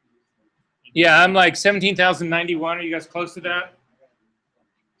 Yeah, I'm like 17,091. Are you guys close to that?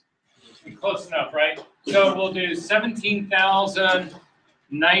 Close enough, right? So we'll do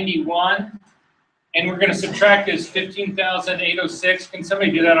 17,091, and we're going to subtract this 15,806. Can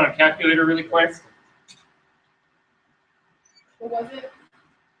somebody do that on a calculator really quick? What was it?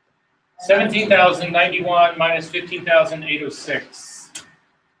 17,091 minus 15,806.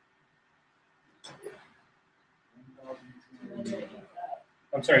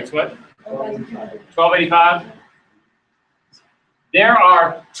 I'm sorry, it's what? 1285? There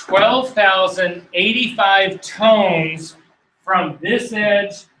are 12,085 tones from this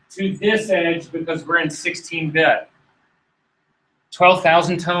edge to this edge because we're in 16-bit.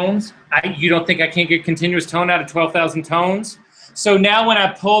 12,000 tones? You don't think I can't get continuous tone out of 12,000 tones? So now when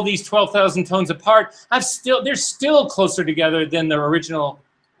I pull these 12,000 tones apart, they're still closer together than the original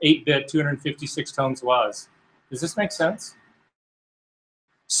 8-bit 256 tones was. Does this make sense?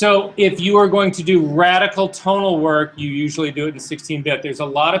 So if you are going to do radical tonal work, you usually do it in 16-bit. There's a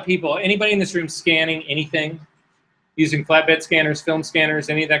lot of people, anybody in this room scanning anything, using flatbed scanners, film scanners,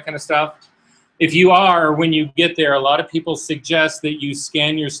 any of that kind of stuff? If you are, when you get there, a lot of people suggest that you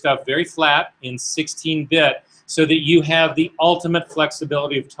scan your stuff very flat in 16-bit so that you have the ultimate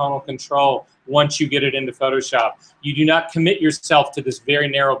flexibility of tonal control once you get it into Photoshop. You do not commit yourself to this very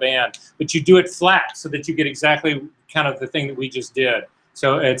narrow band, but you do it flat so that you get exactly kind of the thing that we just did.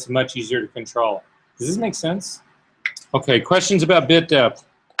 So it's much easier to control. Does this make sense? Okay, questions about bit depth?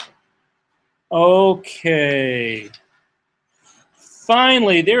 Okay.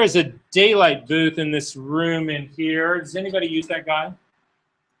 Finally, there is a daylight booth in this room in here. Does anybody use that guy?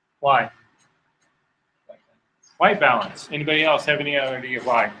 Why? White balance. Anybody else have any other idea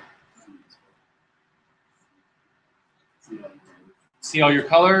why? See all your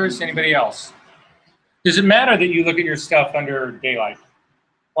colors? Anybody else? Does it matter that you look at your stuff under daylight?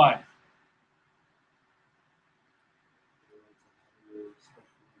 Why?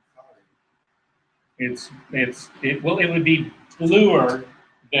 It would be bluer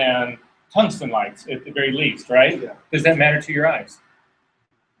than tungsten lights at the very least, right? Yeah. Does that matter to your eyes?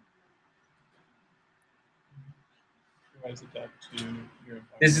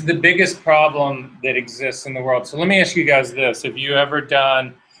 This is the biggest problem that exists in the world. So let me ask you guys this. Have you ever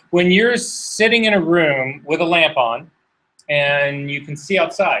done, when you're sitting in a room with a lamp on and you can see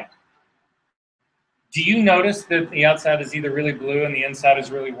outside, do you notice that the outside is either really blue and the inside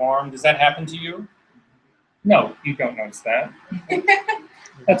is really warm? Does that happen to you? No, you don't notice that.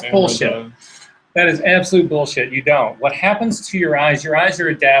 That's bullshit. That is absolute bullshit. You don't. What happens to your eyes are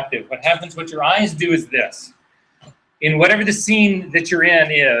adaptive. What your eyes do is this. In whatever the scene that you're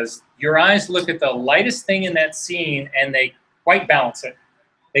in is, your eyes look at the lightest thing in that scene and they white balance it.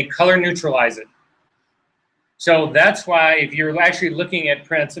 They color neutralize it. So that's why if you're actually looking at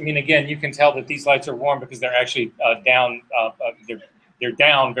prints, I mean, again, you can tell that these lights are warm because they're actually down, they're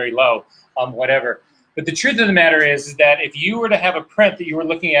down very low, whatever. But the truth of the matter is that if you were to have a print that you were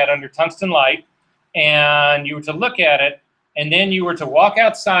looking at under tungsten light and you were to look at it and then you were to walk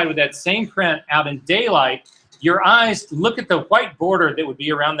outside with that same print out in daylight, your eyes look at the white border that would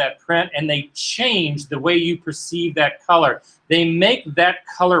be around that print and they change the way you perceive that color. They make that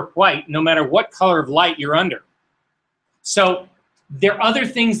color white no matter what color of light you're under. So there are other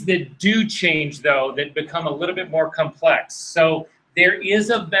things that do change though that become a little bit more complex. So there is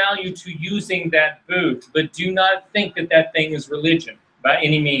a value to using that booth, but do not think that that thing is religion by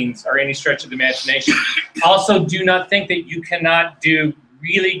any means or any stretch of the imagination. Also, do not think that you cannot do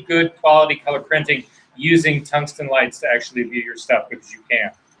really good quality color printing using tungsten lights to actually view your stuff, because you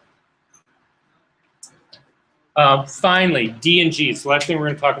can. Finally, D&G. It's the last thing we're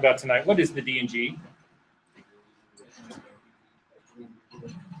going to talk about tonight. What is the D&G?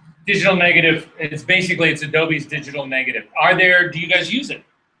 Digital negative. It's Adobe's digital negative. Do you guys use it?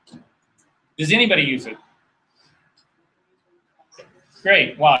 Does anybody use it?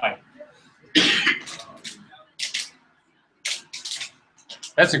 Great. Why?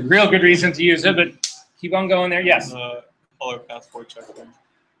 That's a real good reason to use it, but keep on going there. Yes. Color passport checker.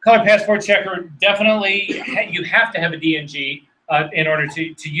 Color passport checker, definitely. You have to have a D&G in order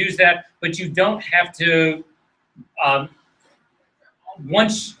to use that, but you don't have to.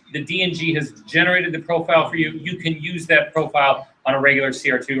 Once the D&G has generated the profile for you, you can use that profile on a regular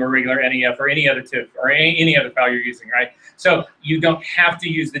CR2 or regular NEF or any other TIFF or any other file you're using, right? So you don't have to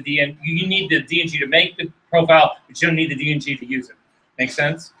use the D&G. You need the D&G to make the profile, but you don't need the D&G to use it. Make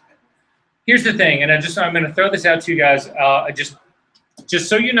sense? Here's the thing, and I'm going to throw this out to you guys. Just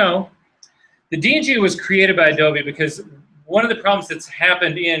so you know, the D&G was created by Adobe because one of the problems that's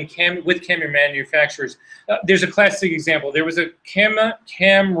happened with camera manufacturers, there's a classic example. There was a camera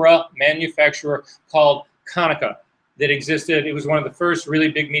manufacturer called Konica that existed. It was one of the first really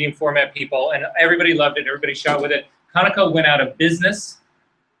big medium format people, and everybody loved it. Everybody shot with it. Konica went out of business,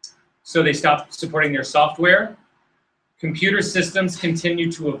 so they stopped supporting their software. Computer systems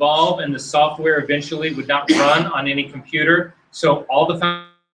continued to evolve, and the software eventually would not run on any computer. So all the files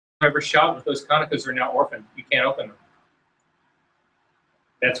I ever shot with those Konicas are now orphaned. You can't open them.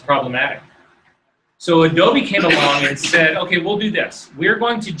 That's problematic. So Adobe came along and said, okay, we'll do this. We're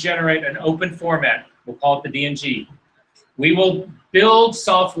going to generate an open format. We'll call it the D&G. We will build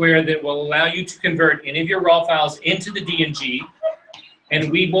software that will allow you to convert any of your raw files into the D&G,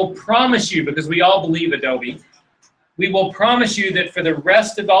 and we will promise you, because we all believe Adobe, we will promise you that for the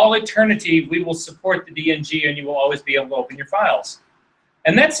rest of all eternity, we will support the D&G and you will always be able to open your files.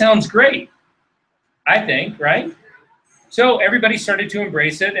 And that sounds great, I think, right? So everybody started to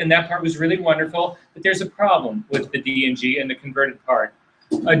embrace it, and that part was really wonderful, but there's a problem with the D&G and the converted part.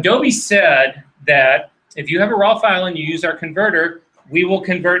 Adobe said that if you have a raw file and you use our converter, we will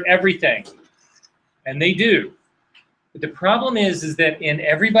convert everything. And they do. But the problem is that in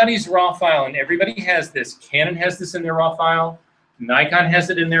everybody's raw file, and everybody has this, Canon has this in their raw file, Nikon has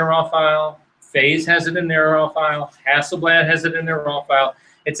it in their raw file, Phase has it in their raw file, Hasselblad has it in their raw file.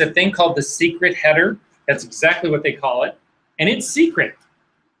 It's a thing called the secret header. That's exactly what they call it. And it's secret.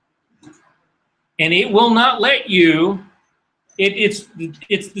 And it will not let you, it's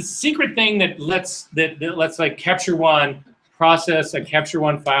the secret thing that lets like Capture One process a Capture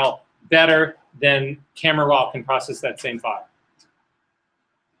One file better than Camera Raw can process that same file.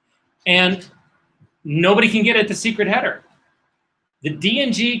 And nobody can get at the secret header. The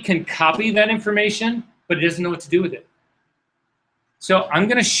DNG can copy that information, but it doesn't know what to do with it. So I'm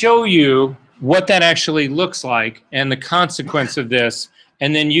going to show you what that actually looks like and the consequence of this,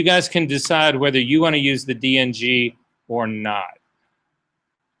 and then you guys can decide whether you want to use the DNG or not.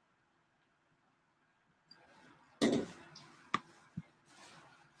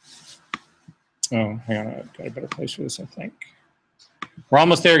 Oh, hang on, I've got a better place for this, I think. We're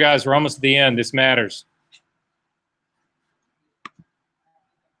almost there, guys. We're almost at the end. This matters.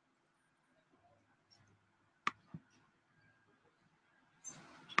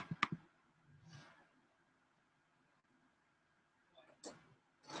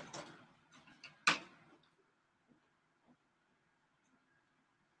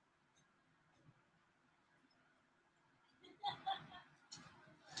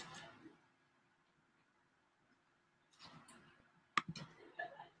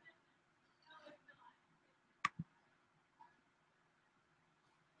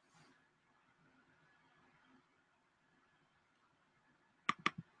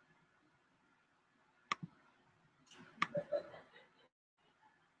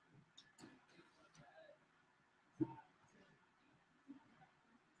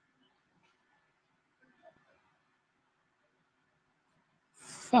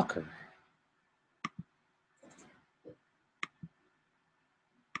 Fucker.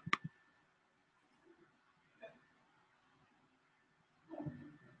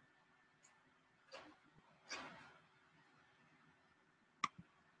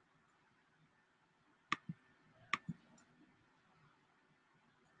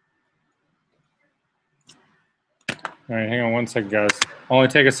 All right, hang on one second, guys. Only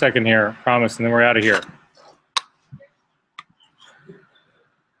take a second here, promise, and then we're out of here.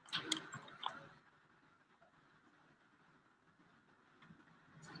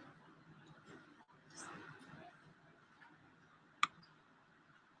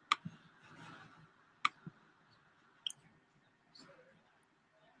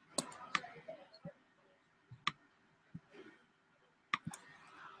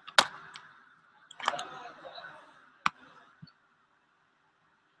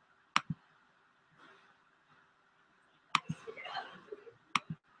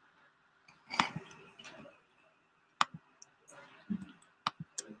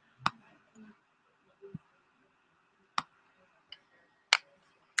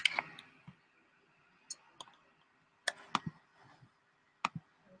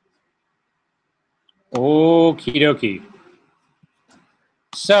 Okie dokie.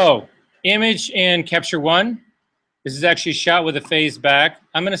 So, image in Capture One. This is actually shot with a phase back.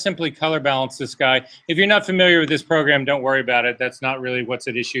 I'm going to simply color balance this guy. If you're not familiar with this program, don't worry about it. That's not really what's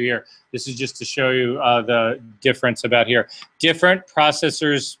at issue here. This is just to show you the difference about here. Different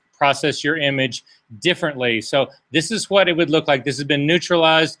processors process your image differently. So this is what it would look like. This has been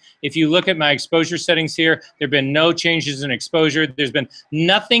neutralized. If you look at my exposure settings here, there have been no changes in exposure. There's been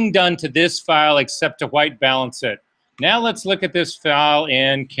nothing done to this file except to white balance it. Now let's look at this file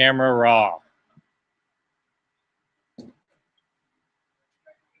in Camera Raw.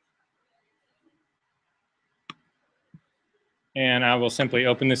 And I will simply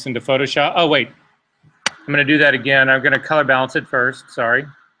open this into Photoshop. Oh, wait. I'm going to do that again. I'm going to color balance it first. Sorry.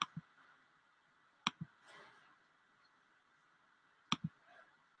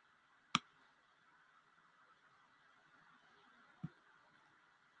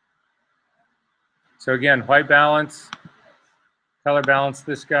 So again, white balance, color balance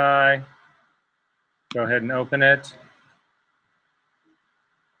this guy. Go ahead and open it.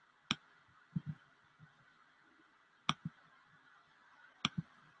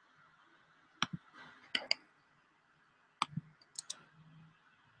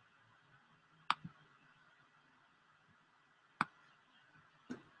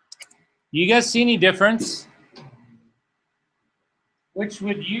 You guys see any difference? Which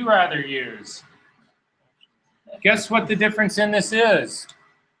would you rather use? Guess what the difference in this is?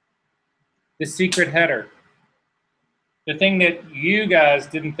 The secret header. the thing that you guys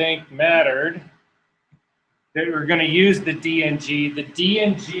didn't think mattered, that we're going to use the DNG. The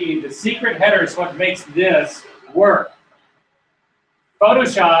DNG, the secret header, is what makes this work.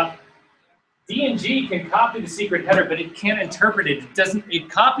 Photoshop, DNG can copy the secret header, but it can't interpret it. It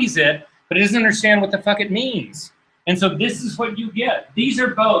copies it, but it doesn't understand what the fuck it means. And so this is what you get. These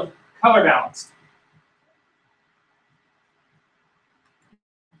are both color balanced.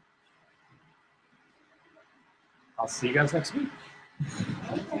 I'll see you guys next week.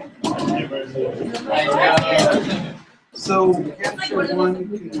 So capture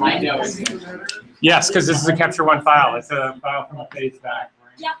one. I know. Yes, because this is a Capture One file. It's a file from a phase back.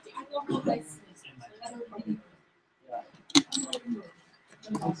 Yeah, I don't know this.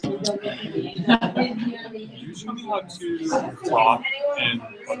 You show me how to crop and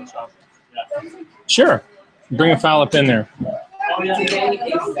Photoshop. Sure. Bring a file up in there. Because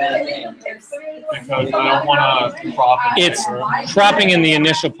I don't want to crop. It's cropping in the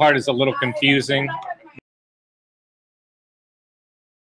initial part is a little confusing.